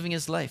how he's living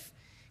his life.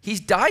 He's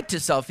died to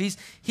self. He's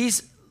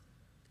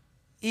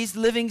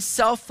living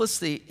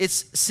selflessly.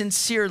 It's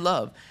sincere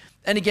love.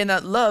 And again,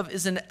 that love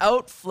is an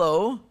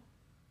outflow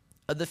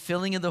of the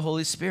filling of the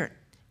Holy Spirit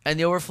and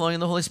the overflowing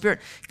of the Holy Spirit.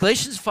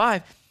 Galatians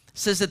 5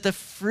 says that the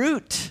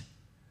fruit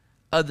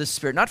of the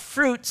Spirit, not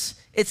fruits,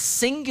 it's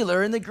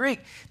singular in the Greek.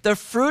 The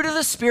fruit of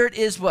the Spirit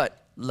is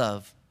what?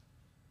 Love.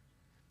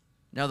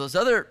 Now, those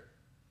other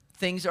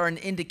things are an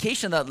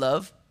indication of that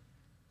love: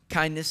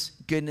 kindness,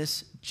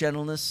 goodness,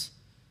 gentleness,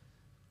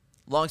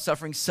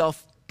 long-suffering,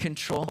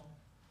 self-control.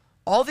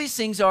 All these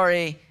things are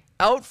a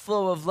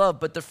outflow of love,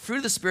 but the fruit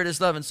of the Spirit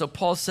is love. And so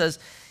Paul says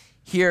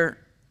here,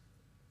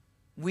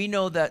 we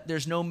know that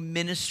there's no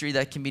ministry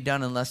that can be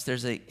done unless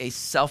there's a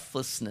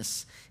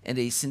selflessness and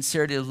a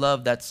sincerity of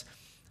love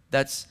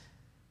that's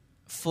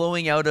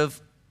flowing out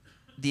of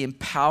the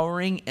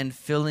empowering and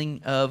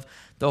filling of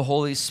the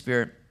Holy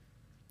Spirit.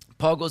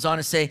 Paul goes on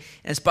to say,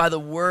 and it's by the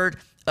word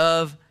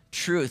of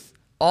truth.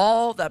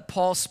 All that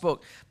Paul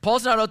spoke.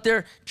 Paul's not out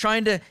there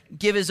trying to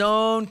give his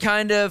own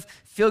kind of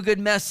feel-good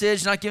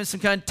message, not giving some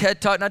kind of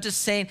TED talk, not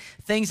just saying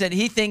things that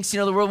he thinks,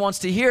 the world wants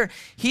to hear.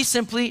 He's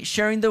simply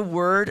sharing the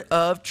word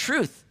of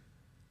truth.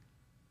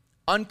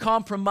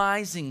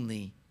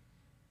 Uncompromisingly,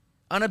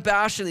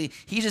 unabashedly,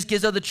 he just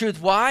gives out the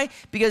truth. Why?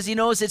 Because he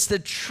knows it's the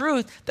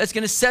truth that's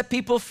going to set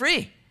people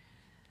free.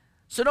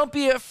 So don't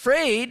be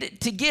afraid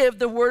to give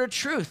the word of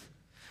truth.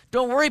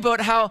 Don't worry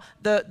about how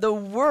the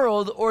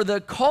world or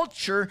the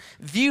culture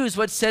views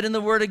what's said in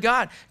the Word of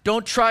God.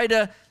 Don't try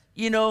to,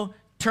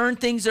 turn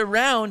things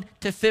around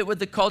to fit what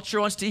the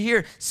culture wants to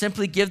hear.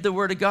 Simply give the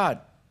Word of God.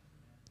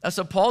 That's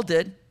what Paul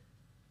did.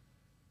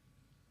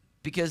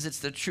 Because it's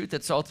the truth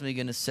that's ultimately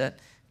going to set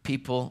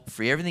people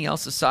free. Everything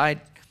else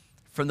aside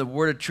from the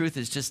word of truth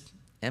is just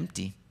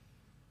empty.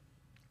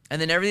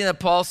 And then everything that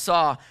Paul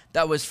saw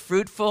that was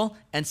fruitful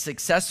and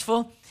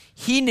successful,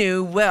 he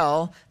knew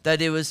well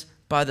that it was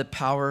by the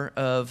power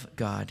of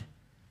God.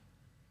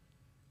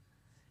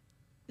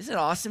 Isn't it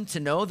awesome to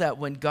know that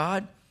when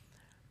God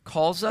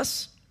calls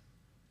us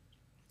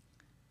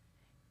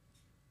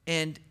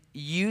and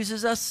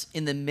uses us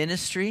in the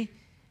ministry,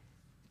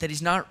 that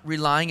he's not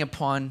relying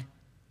upon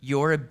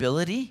your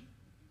ability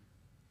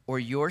or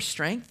your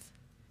strength?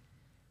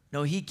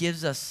 No, he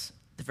gives us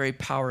the very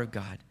power of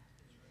God.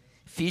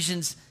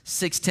 Ephesians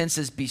 6:10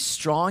 says, be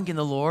strong in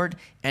the Lord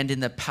and in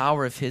the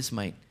power of his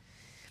might.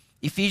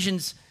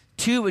 Ephesians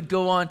 2 would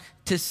go on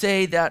to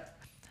say that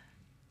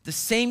the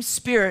same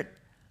Spirit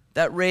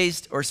that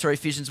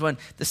Ephesians 1,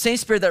 the same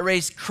Spirit that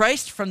raised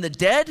Christ from the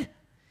dead,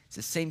 it's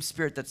the same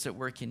Spirit that's at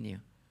work in you.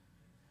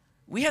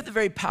 We have the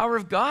very power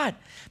of God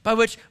by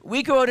which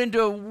we go out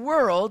into a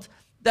world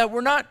that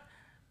we're not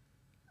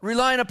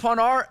relying upon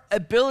our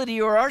ability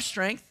or our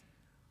strength.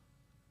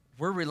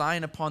 We're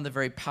relying upon the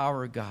very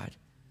power of God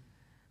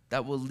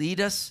that will lead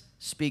us,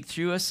 speak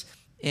through us,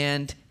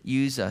 and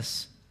use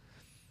us.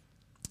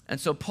 And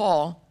so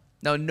Paul,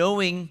 now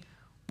knowing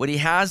what he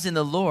has in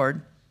the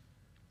Lord,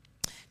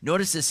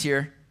 notice this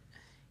here.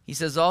 He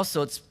says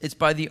also it's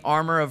by the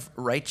armor of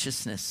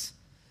righteousness.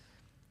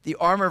 The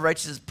armor of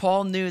righteousness.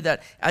 Paul knew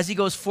that as he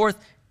goes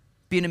forth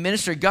being a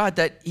minister of God,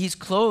 that he's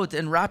clothed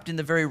and wrapped in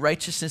the very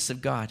righteousness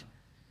of God.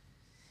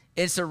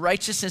 It's a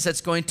righteousness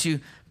that's going to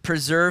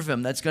preserve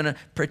him, that's going to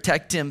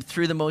protect him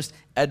through the most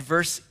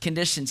adverse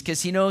conditions,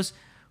 because he knows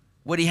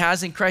what he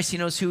has in Christ. He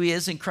knows who he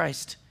is in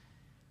Christ.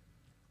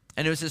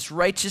 And it was this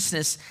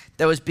righteousness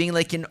that was being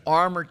like an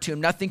armor to him.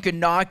 Nothing could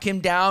knock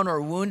him down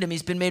or wound him.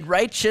 He's been made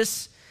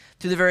righteous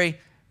through the very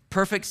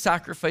perfect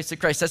sacrifice of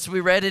Christ. That's what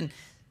we read in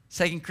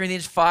 2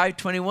 Corinthians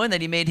 5:21,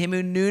 that he made him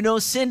who knew no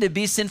sin to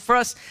be sin for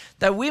us,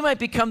 that we might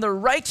become the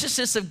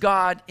righteousness of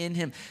God in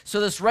him.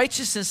 So this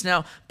righteousness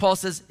now, Paul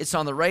says, it's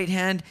on the right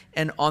hand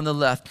and on the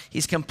left.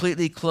 He's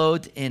completely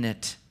clothed in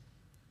it.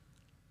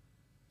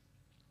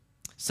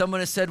 Someone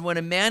has said, when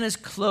a man is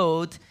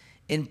clothed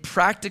in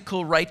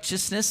practical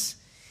righteousness,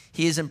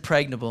 he is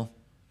impregnable.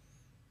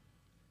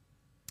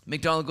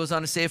 MacDonald goes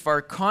on to say, if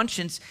our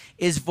conscience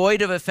is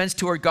void of offense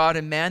toward God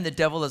and man, the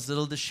devil has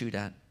little to shoot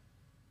at.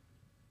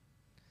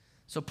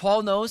 So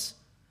Paul knows,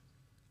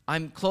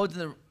 I'm clothed in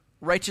the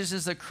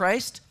righteousness of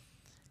Christ,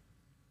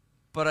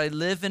 but I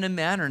live in a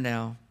manner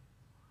now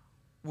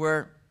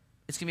where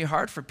it's going to be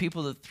hard for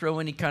people to throw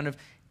any kind of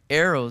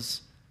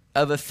arrows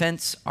of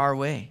offense our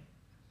way.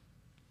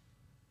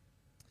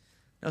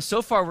 Now,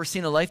 so far, we're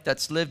seeing a life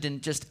that's lived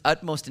in just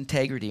utmost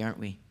integrity, aren't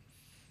we?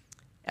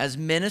 As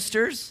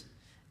ministers,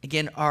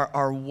 again,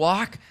 our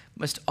walk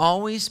must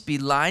always be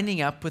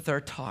lining up with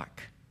our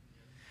talk.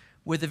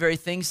 With the very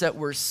things that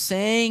we're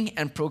saying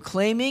and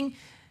proclaiming,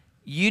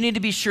 you need to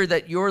be sure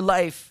that your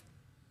life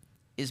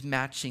is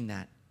matching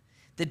that.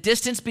 The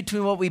distance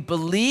between what we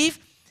believe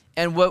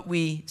and what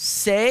we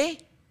say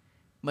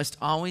must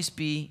always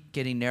be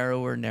getting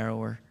narrower and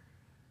narrower.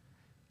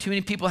 Too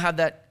many people have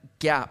that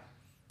gap.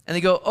 And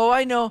they go, oh,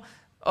 I know.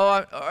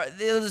 Or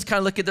they'll just kind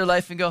of look at their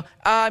life and go,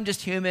 I'm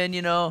just human,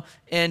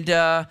 and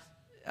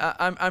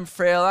I'm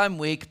frail, I'm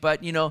weak,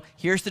 but,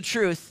 here's the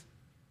truth.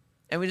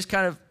 And we just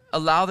kind of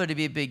allow there to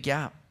be a big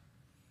gap.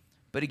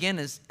 But again,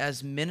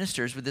 as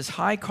ministers, with this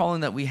high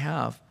calling that we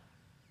have,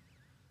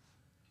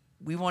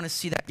 we want to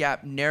see that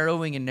gap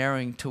narrowing and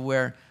narrowing to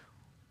where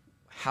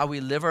how we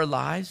live our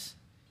lives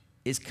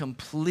is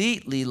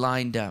completely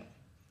lined up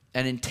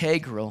and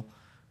integral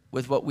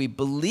with what we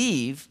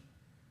believe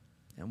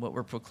and what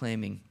we're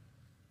proclaiming.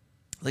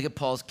 Look at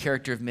Paul's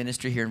character of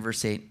ministry here in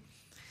verse 8.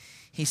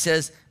 He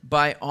says,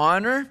 by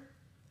honor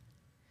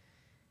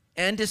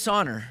and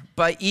dishonor,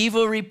 by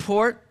evil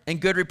report and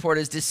good report,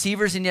 as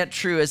deceivers and yet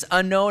true, as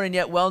unknown and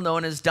yet well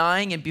known, as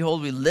dying and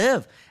behold we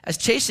live, as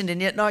chastened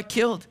and yet not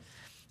killed,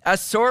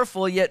 as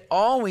sorrowful yet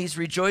always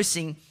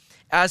rejoicing,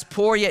 as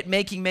poor yet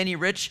making many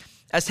rich,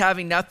 as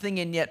having nothing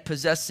and yet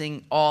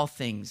possessing all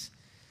things.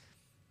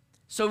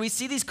 So we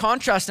see these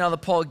contrasts now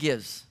that Paul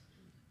gives.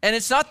 And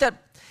it's not that,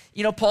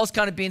 Paul's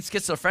kind of being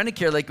schizophrenic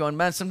here, like going,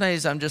 man,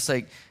 sometimes I'm just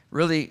like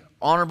really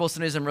honorable,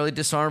 sometimes I'm really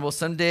dishonorable,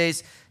 some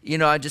days,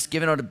 I'm just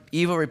giving out an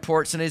evil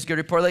report, some days good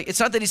report. Like, it's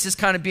not that he's just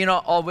kind of being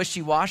all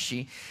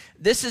wishy-washy.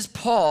 This is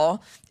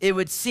Paul, it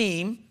would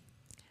seem,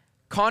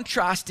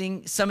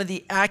 contrasting some of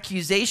the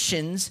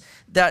accusations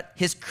that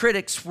his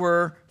critics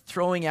were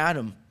throwing at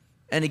him.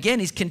 And again,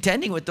 he's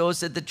contending with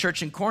those at the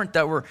church in Corinth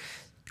that were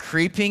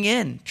creeping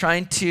in,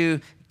 trying to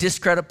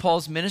discredit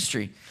Paul's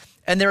ministry.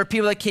 And there were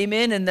people that came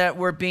in and that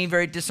were being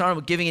very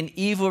dishonorable, giving an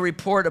evil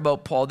report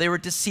about Paul. They were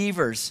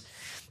deceivers.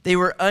 They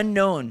were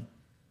unknown.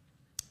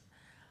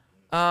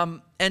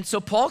 And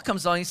so Paul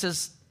comes along and he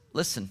says,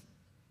 listen,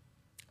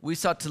 we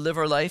sought to live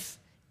our life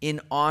in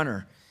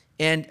honor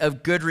and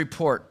of good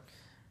report.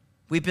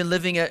 We've been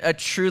living a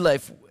true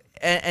life,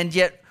 and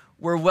yet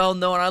we're well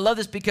known. I love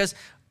this because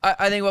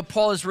I think what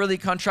Paul is really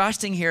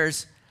contrasting here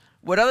is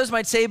what others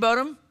might say about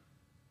him,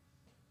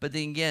 but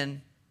then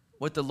again,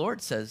 what the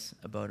Lord says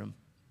about him.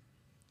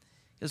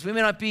 Because we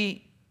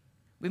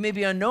may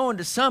be unknown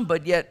to some,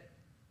 but yet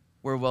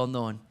we're well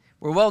known.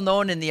 We're well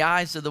known in the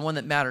eyes of the one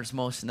that matters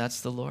most, and that's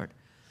the Lord.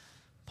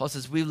 Paul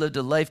says we've lived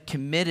a life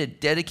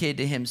committed, dedicated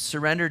to him,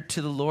 surrendered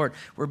to the Lord.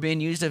 We're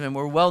being used of him.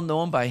 We're well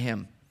known by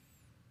him.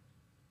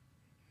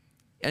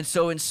 And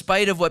so in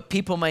spite of what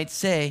people might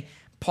say,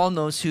 Paul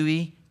knows who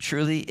he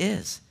truly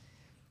is.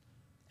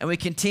 And we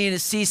continue to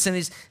see some of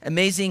these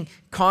amazing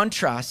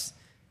contrasts.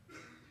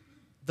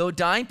 Though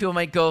dying, people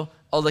might go,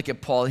 oh, look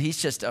at Paul.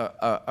 He's just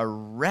a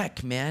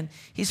wreck, man.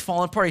 He's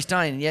fallen apart. He's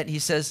dying. And yet he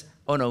says,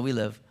 oh, no, we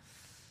live.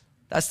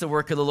 That's the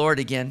work of the Lord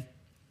again.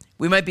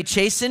 We might be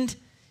chastened,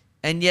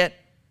 and yet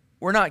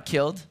we're not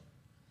killed.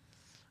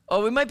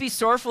 Oh, we might be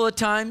sorrowful at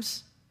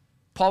times.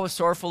 Paul was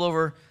sorrowful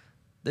over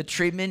the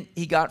treatment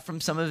he got from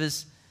some of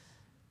his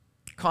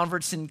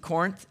converts in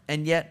Corinth,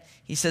 and yet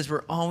he says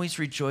we're always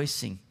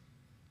rejoicing.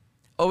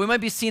 Oh, we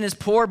might be seen as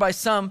poor by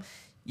some,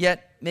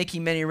 yet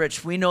making many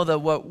rich. We know that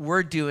what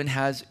we're doing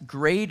has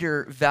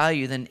greater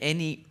value than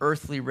any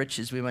earthly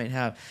riches we might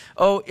have.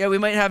 Oh, yeah, we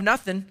might have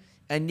nothing,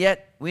 and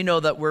yet we know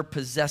that we're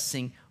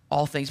possessing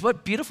all things.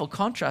 What beautiful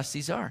contrasts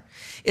these are.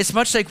 It's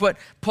much like what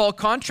Paul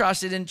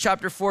contrasted in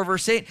chapter 4,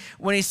 verse 8,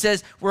 when he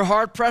says, we're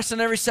hard pressed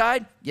on every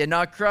side, yet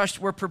not crushed.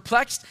 We're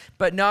perplexed,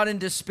 but not in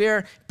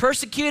despair.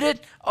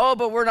 Persecuted, oh,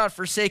 but we're not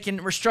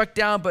forsaken. We're struck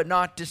down, but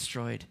not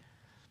destroyed.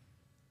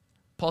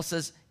 Paul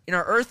says, in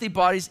our earthly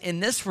bodies, in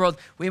this world,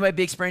 we might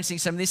be experiencing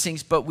some of these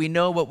things, but we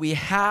know what we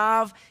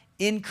have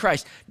in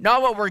Christ.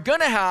 Not what we're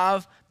going to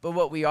have, but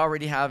what we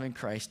already have in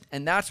Christ.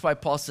 And that's why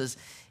Paul says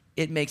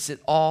it makes it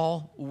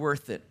all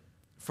worth it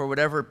for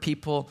whatever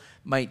people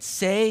might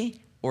say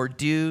or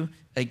do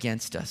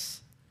against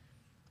us.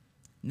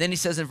 And then he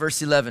says in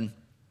verse 11,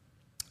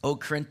 O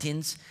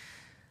Corinthians,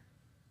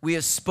 we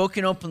have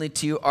spoken openly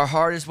to you. Our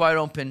heart is wide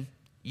open.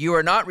 You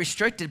are not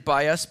restricted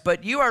by us,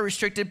 but you are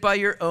restricted by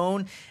your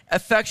own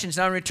affections.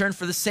 Now in return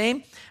for the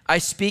same, I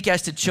speak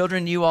as to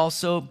children, you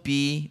also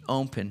be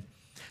open.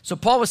 So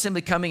Paul was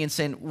simply coming and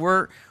saying,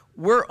 we're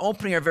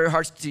opening our very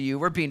hearts to you.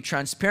 We're being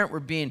transparent.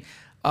 We're being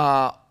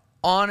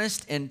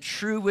honest and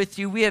true with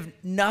you. We have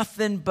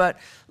nothing but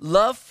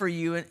love for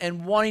you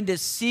and wanting to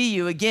see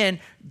you, again,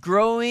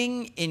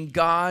 growing in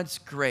God's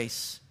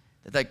grace,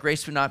 that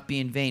grace would not be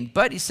in vain.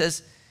 But he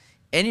says,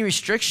 any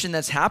restriction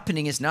that's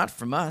happening is not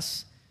from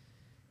us.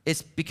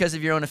 It's because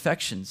of your own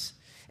affections.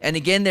 And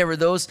again, there were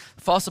those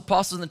false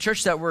apostles in the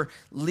church that were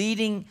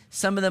leading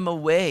some of them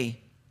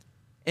away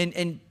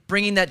and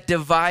bringing that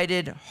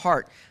divided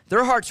heart.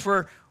 Their hearts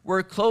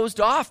were closed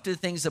off to the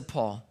things of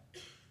Paul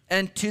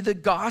and to the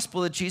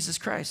gospel of Jesus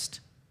Christ.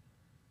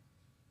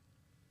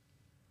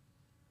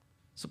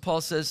 So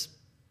Paul says,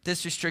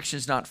 this restriction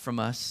is not from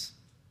us.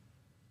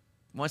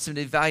 He wants them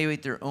to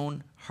evaluate their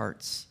own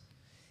hearts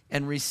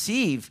and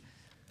receive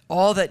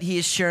all that he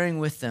is sharing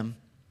with them.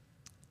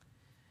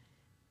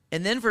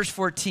 And then verse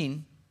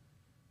 14,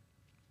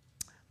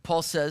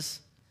 Paul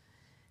says,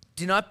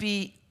 do not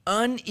be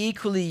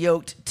unequally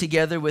yoked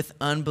together with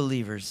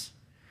unbelievers.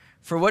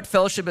 For what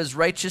fellowship has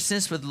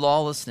righteousness with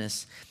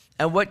lawlessness?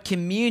 And what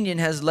communion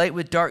has light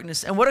with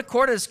darkness? And what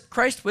accord has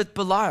Christ with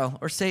Belial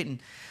or Satan?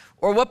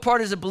 Or what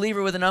part is a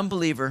believer with an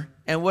unbeliever?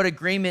 And what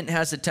agreement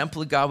has the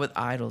temple of God with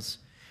idols?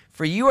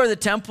 For you are the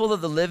temple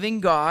of the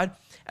living God.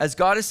 As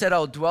God has said, I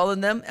will dwell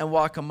in them and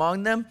walk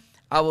among them.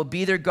 I will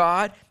be their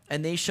God,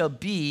 and they shall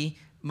be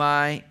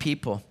my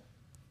people.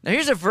 Now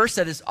here's a verse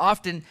that is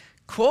often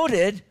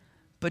quoted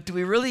but do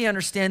we really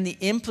understand the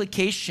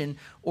implication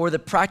or the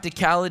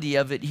practicality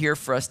of it here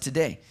for us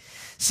today?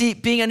 See,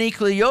 being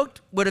unequally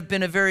yoked would have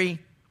been a very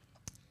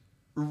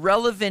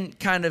relevant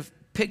kind of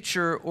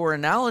picture or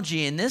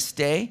analogy in this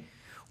day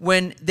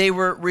when they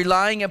were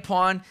relying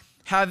upon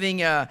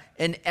having an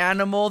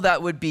animal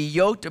that would be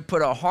yoked, to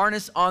put a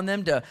harness on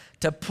them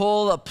to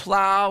pull a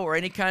plow or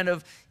any kind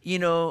of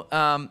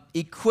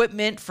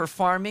equipment for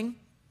farming.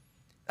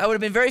 That would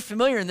have been very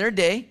familiar in their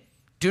day.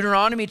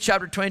 Deuteronomy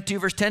chapter 22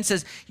 verse 10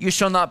 says, "You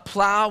shall not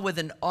plow with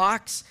an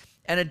ox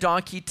and a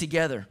donkey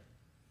together."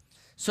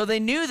 So they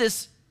knew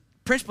this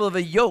principle of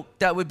a yoke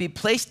that would be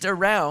placed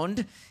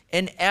around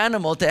an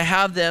animal to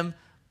have them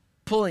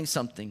pulling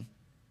something.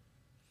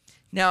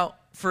 Now,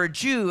 for a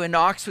Jew, an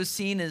ox was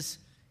seen as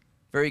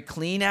a very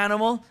clean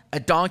animal. A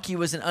donkey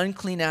was an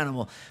unclean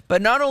animal.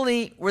 But not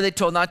only were they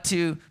told not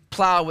to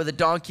plow with a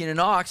donkey and an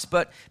ox,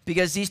 but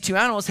because these two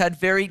animals had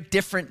very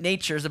different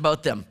natures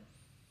about them.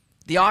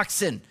 The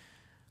oxen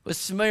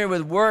was familiar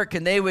with work,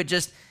 and they would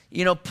just,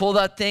 pull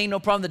that thing, no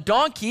problem. The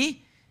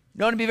donkey,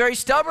 known to be very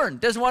stubborn,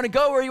 doesn't want to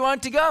go where you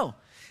want it to go.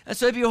 And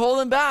so if you hold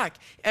him back,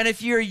 and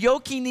if you're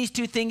yoking these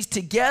two things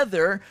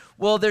together,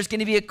 well, there's going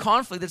to be a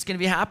conflict that's going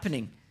to be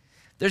happening.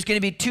 There's going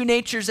to be two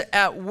natures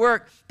at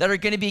work that are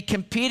going to be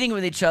competing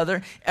with each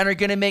other and are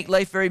going to make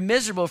life very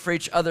miserable for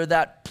each other.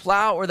 That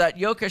plow, or that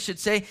yoke, I should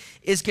say,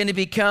 is going to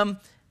become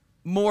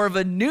more of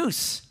a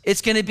noose.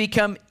 It's going to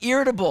become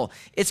irritable.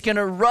 It's going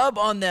to rub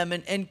on them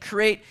and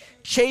create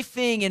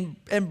chafing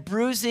and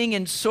bruising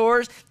and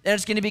sores. And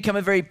it's going to become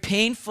a very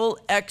painful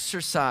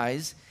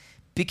exercise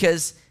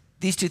because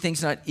these two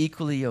things are not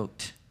equally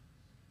yoked.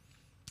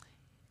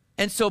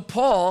 And so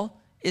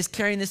Paul is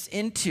carrying this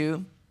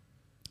into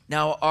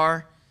now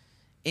our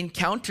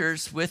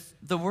encounters with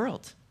the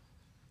world.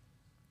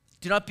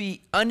 Do not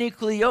be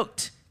unequally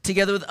yoked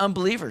together with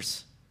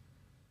unbelievers.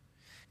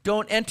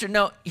 Don't enter.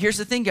 Now, here's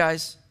the thing,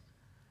 guys.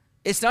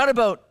 It's not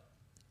about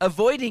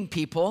avoiding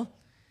people,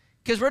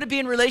 because we're to be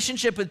in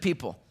relationship with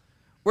people.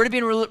 We're to be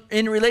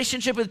in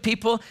relationship with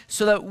people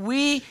so that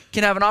we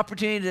can have an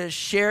opportunity to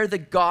share the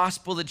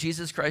gospel of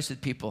Jesus Christ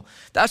with people.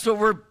 That's what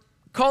we're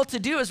called to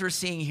do, as we're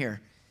seeing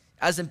here,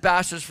 as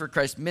ambassadors for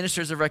Christ,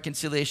 ministers of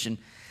reconciliation.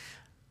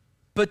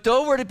 But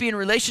though we're to be in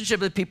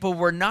relationship with people,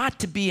 we're not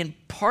to be in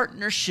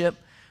partnership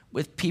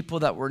with people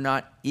that we're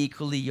not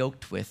equally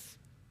yoked with.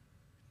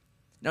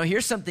 Now,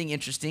 here's something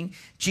interesting.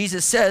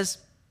 Jesus says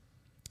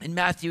in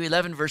Matthew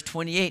 11, verse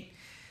 28,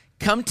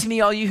 "Come to me,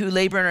 all you who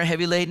labor and are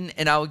heavy laden,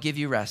 and I will give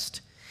you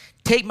rest.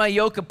 Take my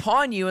yoke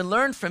upon you and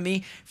learn from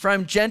me, for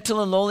I'm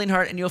gentle and lowly in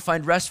heart, and you'll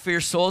find rest for your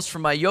souls. For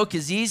my yoke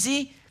is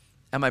easy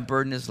and my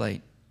burden is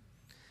light."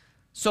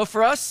 So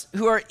for us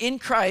who are in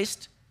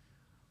Christ,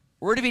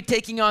 we're to be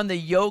taking on the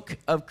yoke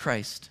of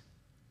Christ.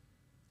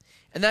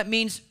 And that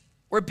means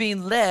we're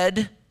being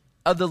led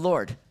of the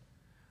Lord.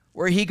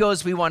 Where he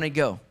goes, we want to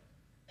go.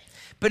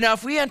 But now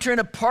if we enter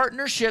into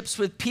partnerships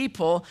with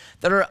people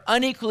that are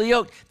unequally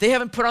yoked, they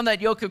haven't put on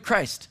that yoke of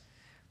Christ.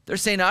 They're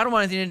saying, "I don't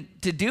want anything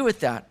to do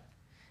with that."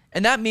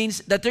 And that means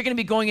that they're going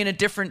to be going in a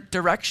different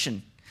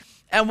direction.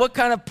 And what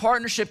kind of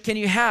partnership can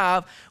you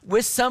have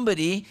with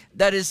somebody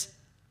that is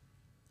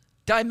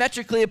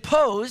diametrically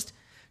opposed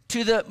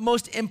to the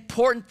most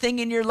important thing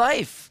in your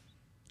life,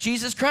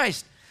 Jesus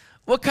Christ?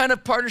 What kind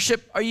of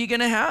partnership are you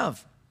going to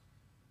have?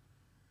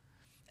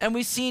 And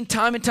we've seen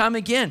time and time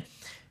again,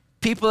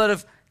 people that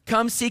have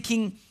come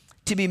seeking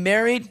to be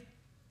married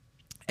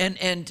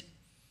and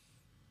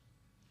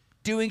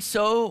doing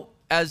so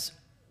as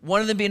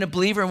one of them being a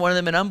believer and one of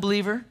them an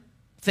unbeliever,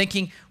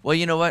 thinking, well,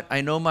 you know what?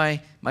 I know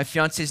my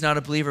fiance is not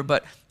a believer,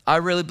 but I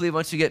really believe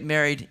once we get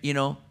married,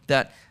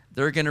 that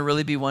they're going to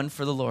really be one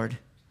for the Lord.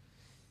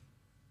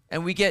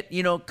 And we get,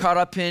 caught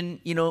up in,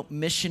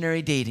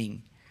 missionary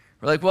dating.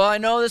 We're like, well, I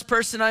know this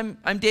person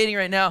I'm dating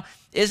right now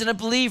isn't a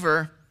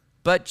believer,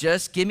 but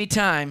just give me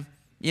time.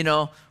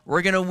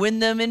 We're going to win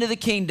them into the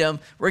kingdom.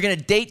 We're going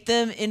to date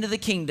them into the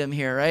kingdom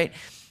here, right?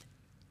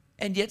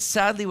 And yet,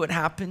 sadly, what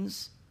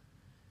happens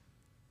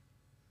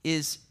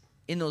is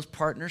in those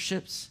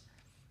partnerships,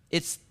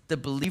 it's the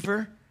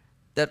believer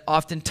that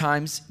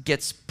oftentimes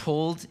gets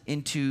pulled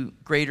into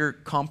greater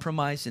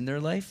compromise in their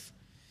life,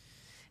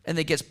 and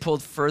that gets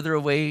pulled further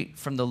away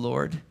from the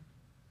Lord.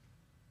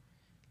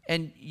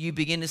 And you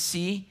begin to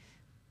see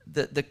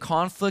the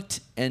conflict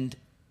and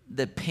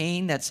the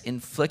pain that's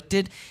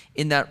inflicted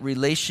in that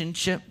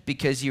relationship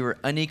because you were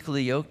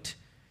unequally yoked.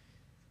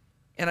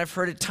 And I've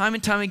heard it time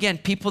and time again,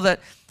 people that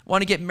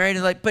want to get married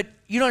are like, but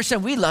you don't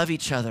understand, we love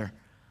each other.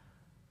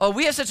 Oh,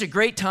 we have such a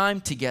great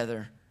time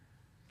together.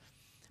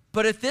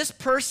 But if this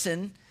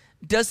person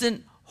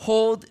doesn't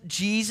hold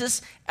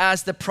Jesus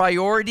as the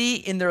priority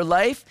in their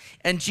life,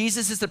 and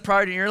Jesus is the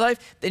priority in your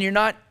life, then you're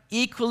not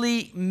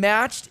equally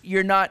matched,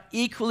 you're not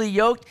equally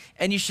yoked,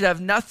 and you should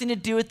have nothing to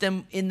do with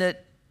them in the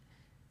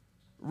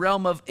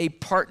realm of a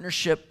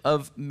partnership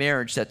of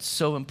marriage. That's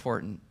so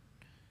important.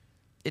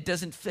 It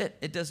doesn't fit.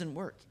 It doesn't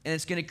work. And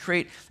it's going to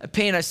create a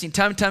pain. I've seen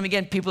time and time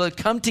again people that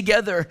come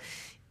together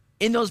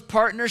in those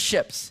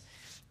partnerships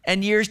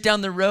and years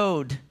down the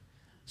road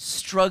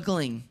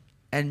struggling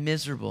and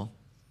miserable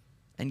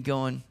and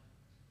going,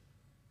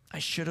 I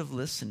should have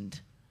listened.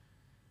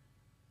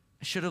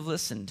 I should have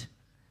listened.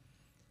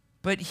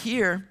 But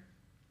here,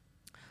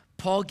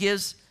 Paul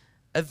gives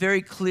a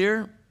very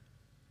clear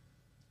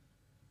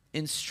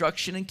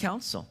instruction and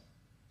counsel,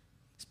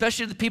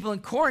 especially to the people in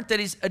Corinth that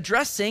he's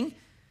addressing,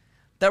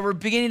 that were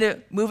beginning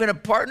to move into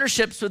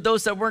partnerships with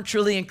those that weren't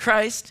truly in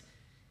Christ,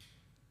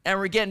 and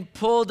we're getting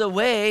pulled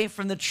away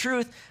from the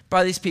truth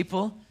by these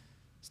people.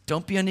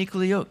 Don't be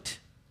unequally yoked.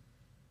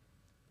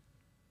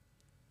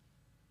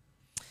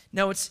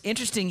 Now, what's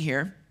interesting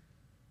here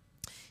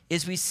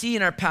is we see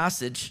in our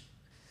passage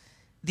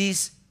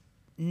these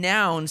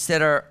nouns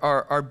that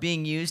are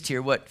being used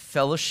here. What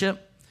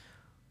fellowship,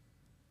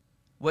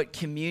 what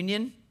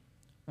communion,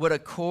 what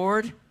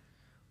accord,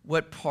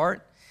 what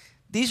part.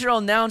 These are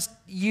all nouns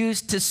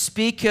used to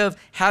speak of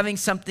having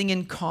something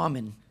in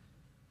common.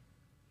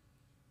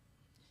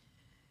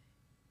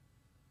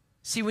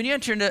 See, when you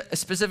enter into a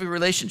specific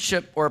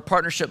relationship or a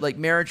partnership like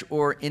marriage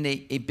or in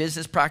a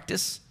business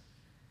practice,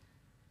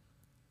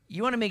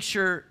 you want to make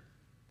sure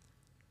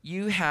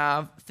you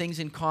have things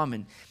in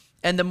common.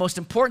 And the most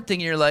important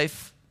thing in your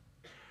life,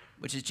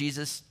 which is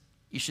Jesus,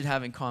 you should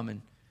have in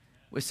common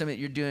with somebody that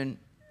you're doing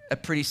a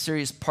pretty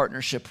serious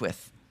partnership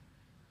with.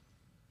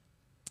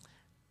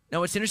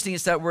 Now, what's interesting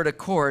is that word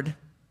accord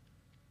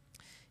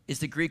is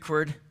the Greek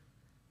word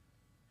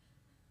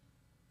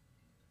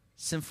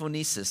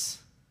symphonesis.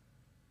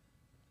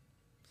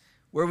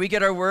 Where we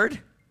get our word?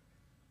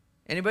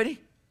 Anybody?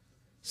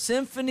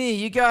 Symphony,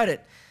 you got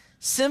it.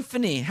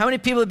 Symphony. How many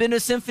people have been to a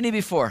symphony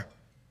before?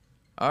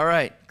 All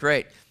right,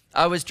 great.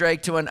 I was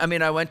dragged to one.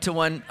 I went to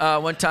one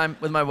time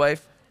with my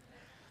wife.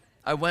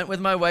 I went with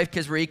my wife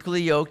because we're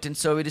equally yoked, and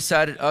so we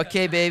decided,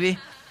 okay, baby,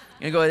 I'm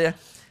gonna go there.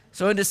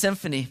 So I went to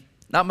symphony.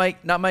 Not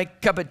my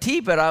cup of tea,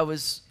 but I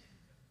was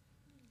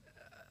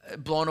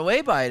blown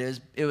away by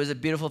it. It was a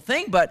beautiful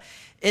thing. But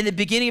in the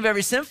beginning of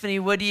every symphony,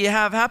 what do you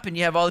have happen?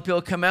 You have all the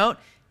people come out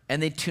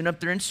and they tune up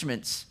their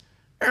instruments.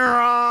 And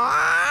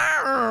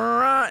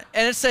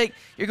it's like,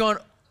 you're going,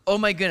 oh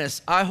my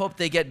goodness, I hope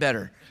they get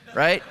better,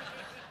 right?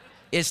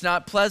 It's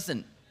not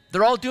pleasant.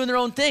 They're all doing their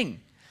own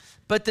thing.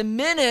 But the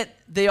minute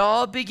they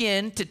all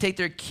begin to take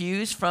their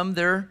cues from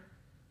their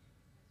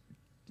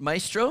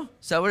maestro,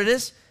 is that what it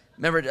is?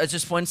 Remember, it's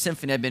just one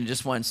symphony. I've been to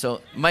just one.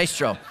 So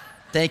maestro,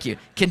 thank you.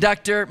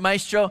 Conductor,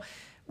 maestro.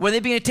 When they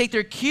begin to take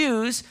their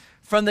cues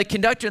from the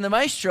conductor and the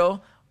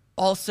maestro,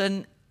 all of a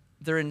sudden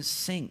they're in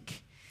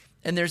sync.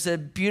 And there's a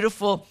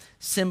beautiful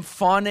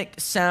symphonic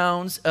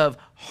sounds of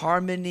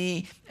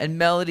harmony and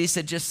melodies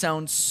that just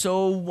sound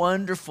so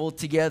wonderful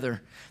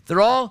together.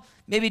 They're all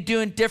maybe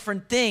doing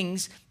different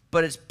things,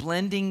 but it's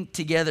blending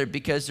together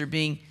because they're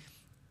being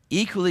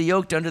equally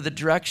yoked under the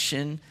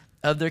direction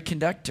of their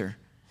conductor.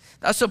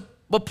 That's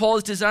what Paul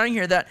is desiring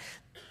here, that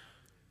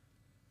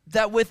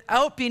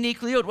without being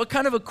equally yoked, what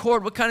kind of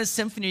accord, what kind of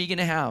symphony are you going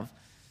to have?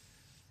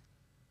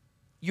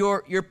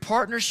 Your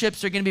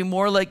partnerships are going to be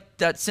more like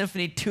that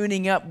symphony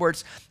tuning up where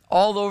it's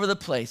all over the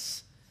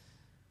place.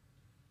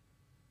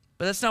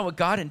 But that's not what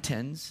God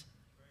intends.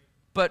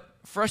 But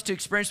for us to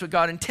experience what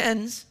God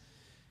intends,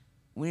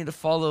 we need to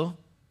follow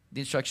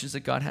the instructions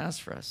that God has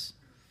for us.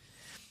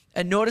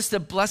 And notice the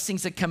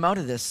blessings that come out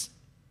of this.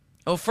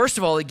 Oh, first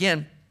of all,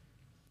 again,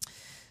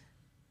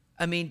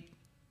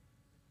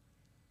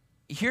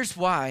 here's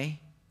why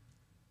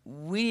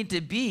we need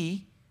to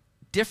be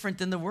different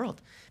than the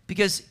world.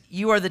 Because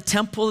you are the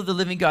temple of the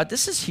living God.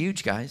 This is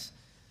huge, guys.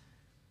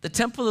 The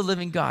temple of the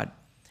living God.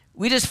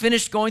 We just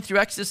finished going through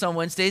Exodus on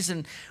Wednesdays,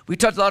 and we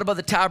talked a lot about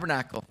the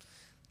tabernacle.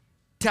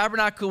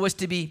 Tabernacle was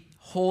to be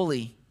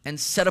holy and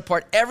set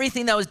apart.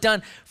 Everything that was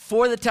done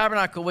for the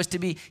tabernacle was to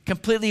be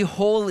completely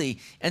holy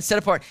and set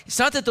apart. It's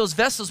not that those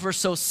vessels were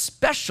so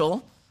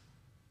special,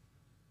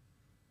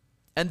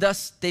 and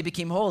thus they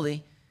became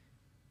holy.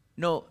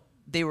 No,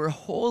 they were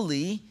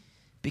holy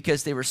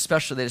because they were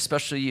special. They had a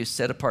special use,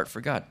 set apart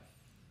for God.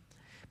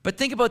 But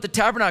think about the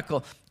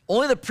tabernacle.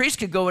 Only the priest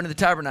could go into the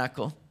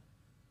tabernacle.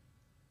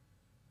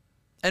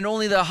 And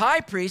only the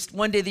high priest,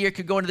 one day of the year,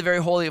 could go into the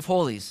very holy of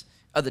holies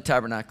of the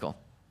tabernacle.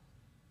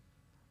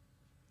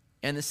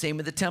 And the same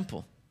with the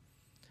temple.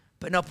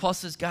 But now Paul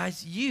says,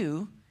 guys,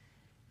 you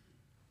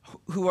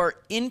who are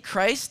in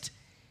Christ,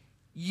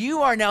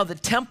 you are now the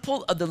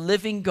temple of the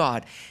living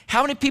God.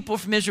 How many people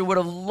from Israel would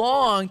have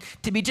longed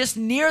to be just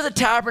near the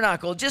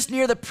tabernacle, just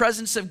near the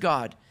presence of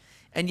God?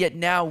 And yet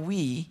now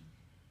we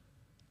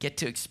get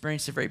to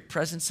experience the very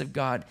presence of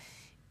God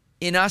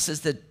in us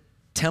as the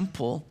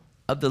temple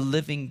of the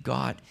living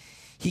God.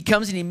 He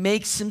comes and he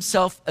makes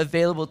himself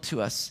available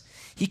to us.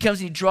 He comes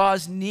and he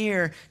draws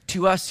near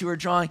to us who are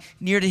drawing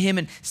near to him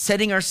and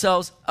setting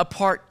ourselves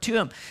apart to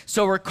him.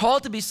 So we're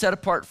called to be set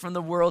apart from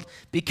the world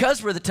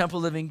because we're the temple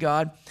of the living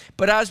God.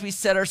 But as we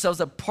set ourselves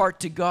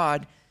apart to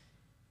God,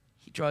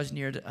 he draws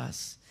near to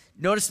us.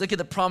 Notice, look at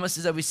the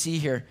promises that we see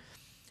here.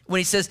 When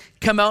he says,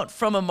 come out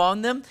from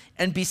among them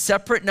and be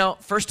separate. Now,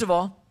 first of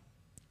all,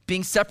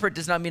 being separate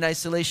does not mean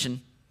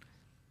isolation.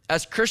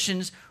 As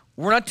Christians,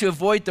 we're not to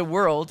avoid the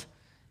world.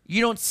 You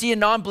don't see a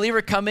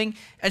non-believer coming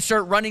and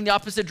start running the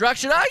opposite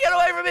direction. Get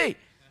away from me.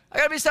 I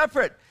got to be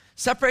separate.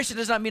 Separation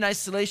does not mean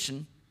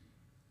isolation.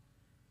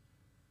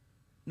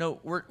 No,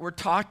 we're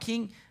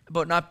talking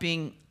about not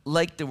being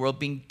like the world,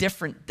 being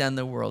different than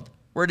the world.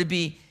 We're to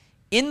be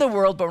in the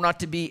world, but we're not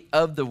to be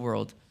of the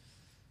world.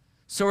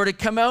 So we're to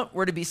come out,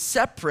 we're to be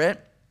separate,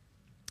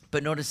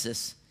 but notice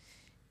this.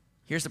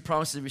 Here's the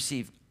promise to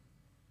receive.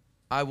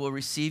 I will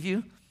receive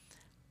you.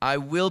 I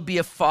will be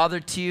a father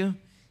to you,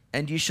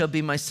 and you shall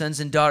be my sons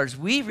and daughters.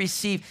 We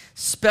receive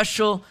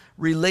special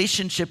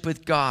relationship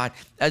with God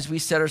as we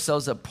set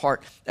ourselves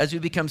apart, as we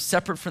become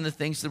separate from the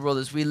things of the world,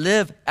 as we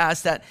live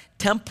as that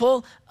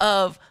temple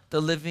of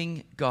the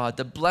living God.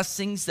 The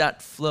blessings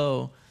that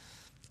flow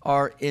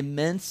are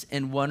immense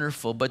and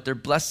wonderful, but they're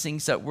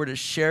blessings that we're to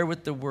share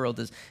with the world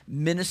as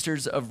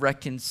ministers of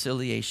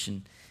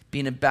reconciliation,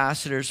 being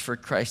ambassadors for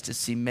Christ to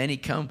see many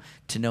come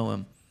to know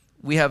him.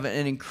 We have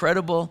an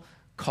incredible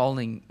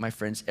calling, my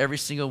friends. Every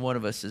single one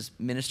of us is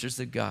ministers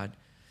of God.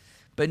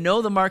 But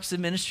know the marks of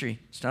ministry.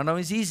 It's not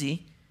always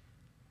easy,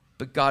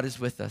 but God is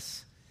with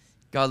us.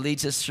 God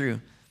leads us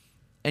through.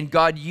 And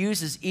God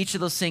uses each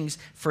of those things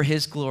for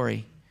his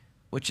glory,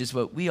 which is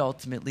what we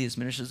ultimately as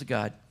ministers of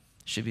God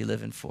should be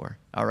living for.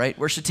 All right,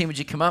 worship team, would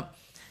you come up?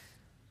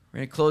 We're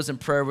going to close in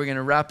prayer. We're going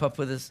to wrap up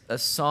with a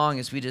song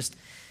as we just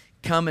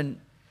come and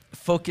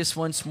focus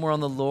once more on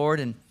the Lord.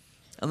 And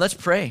let's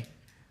pray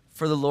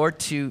for the Lord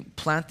to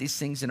plant these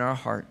things in our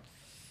heart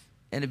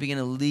and to begin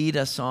to lead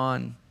us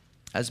on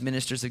as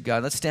ministers of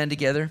God. Let's stand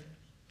together.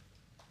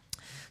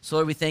 So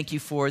Lord, we thank you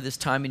for this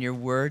time in your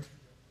word.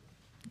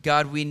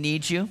 God, we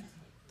need you,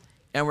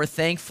 and we're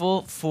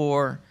thankful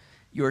for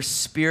your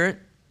spirit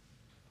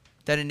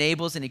that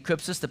enables and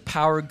equips us, the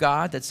power of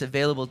God that's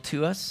available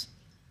to us.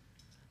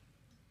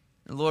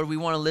 And Lord, we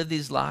want to live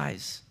these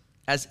lives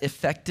as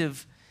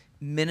effective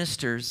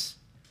ministers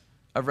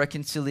of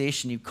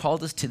reconciliation. You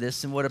called us to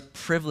this, and what a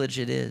privilege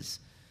it is.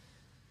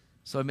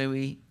 So may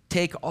we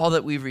take all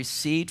that we've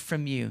received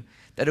from you,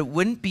 that it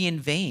wouldn't be in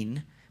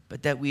vain,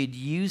 but that we'd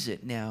use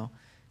it now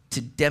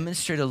to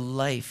demonstrate a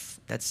life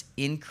that's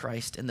in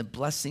Christ and the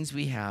blessings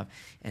we have,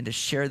 and to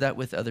share that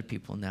with other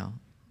people now.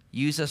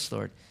 Use us,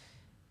 Lord.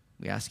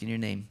 We ask in your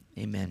name,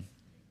 amen.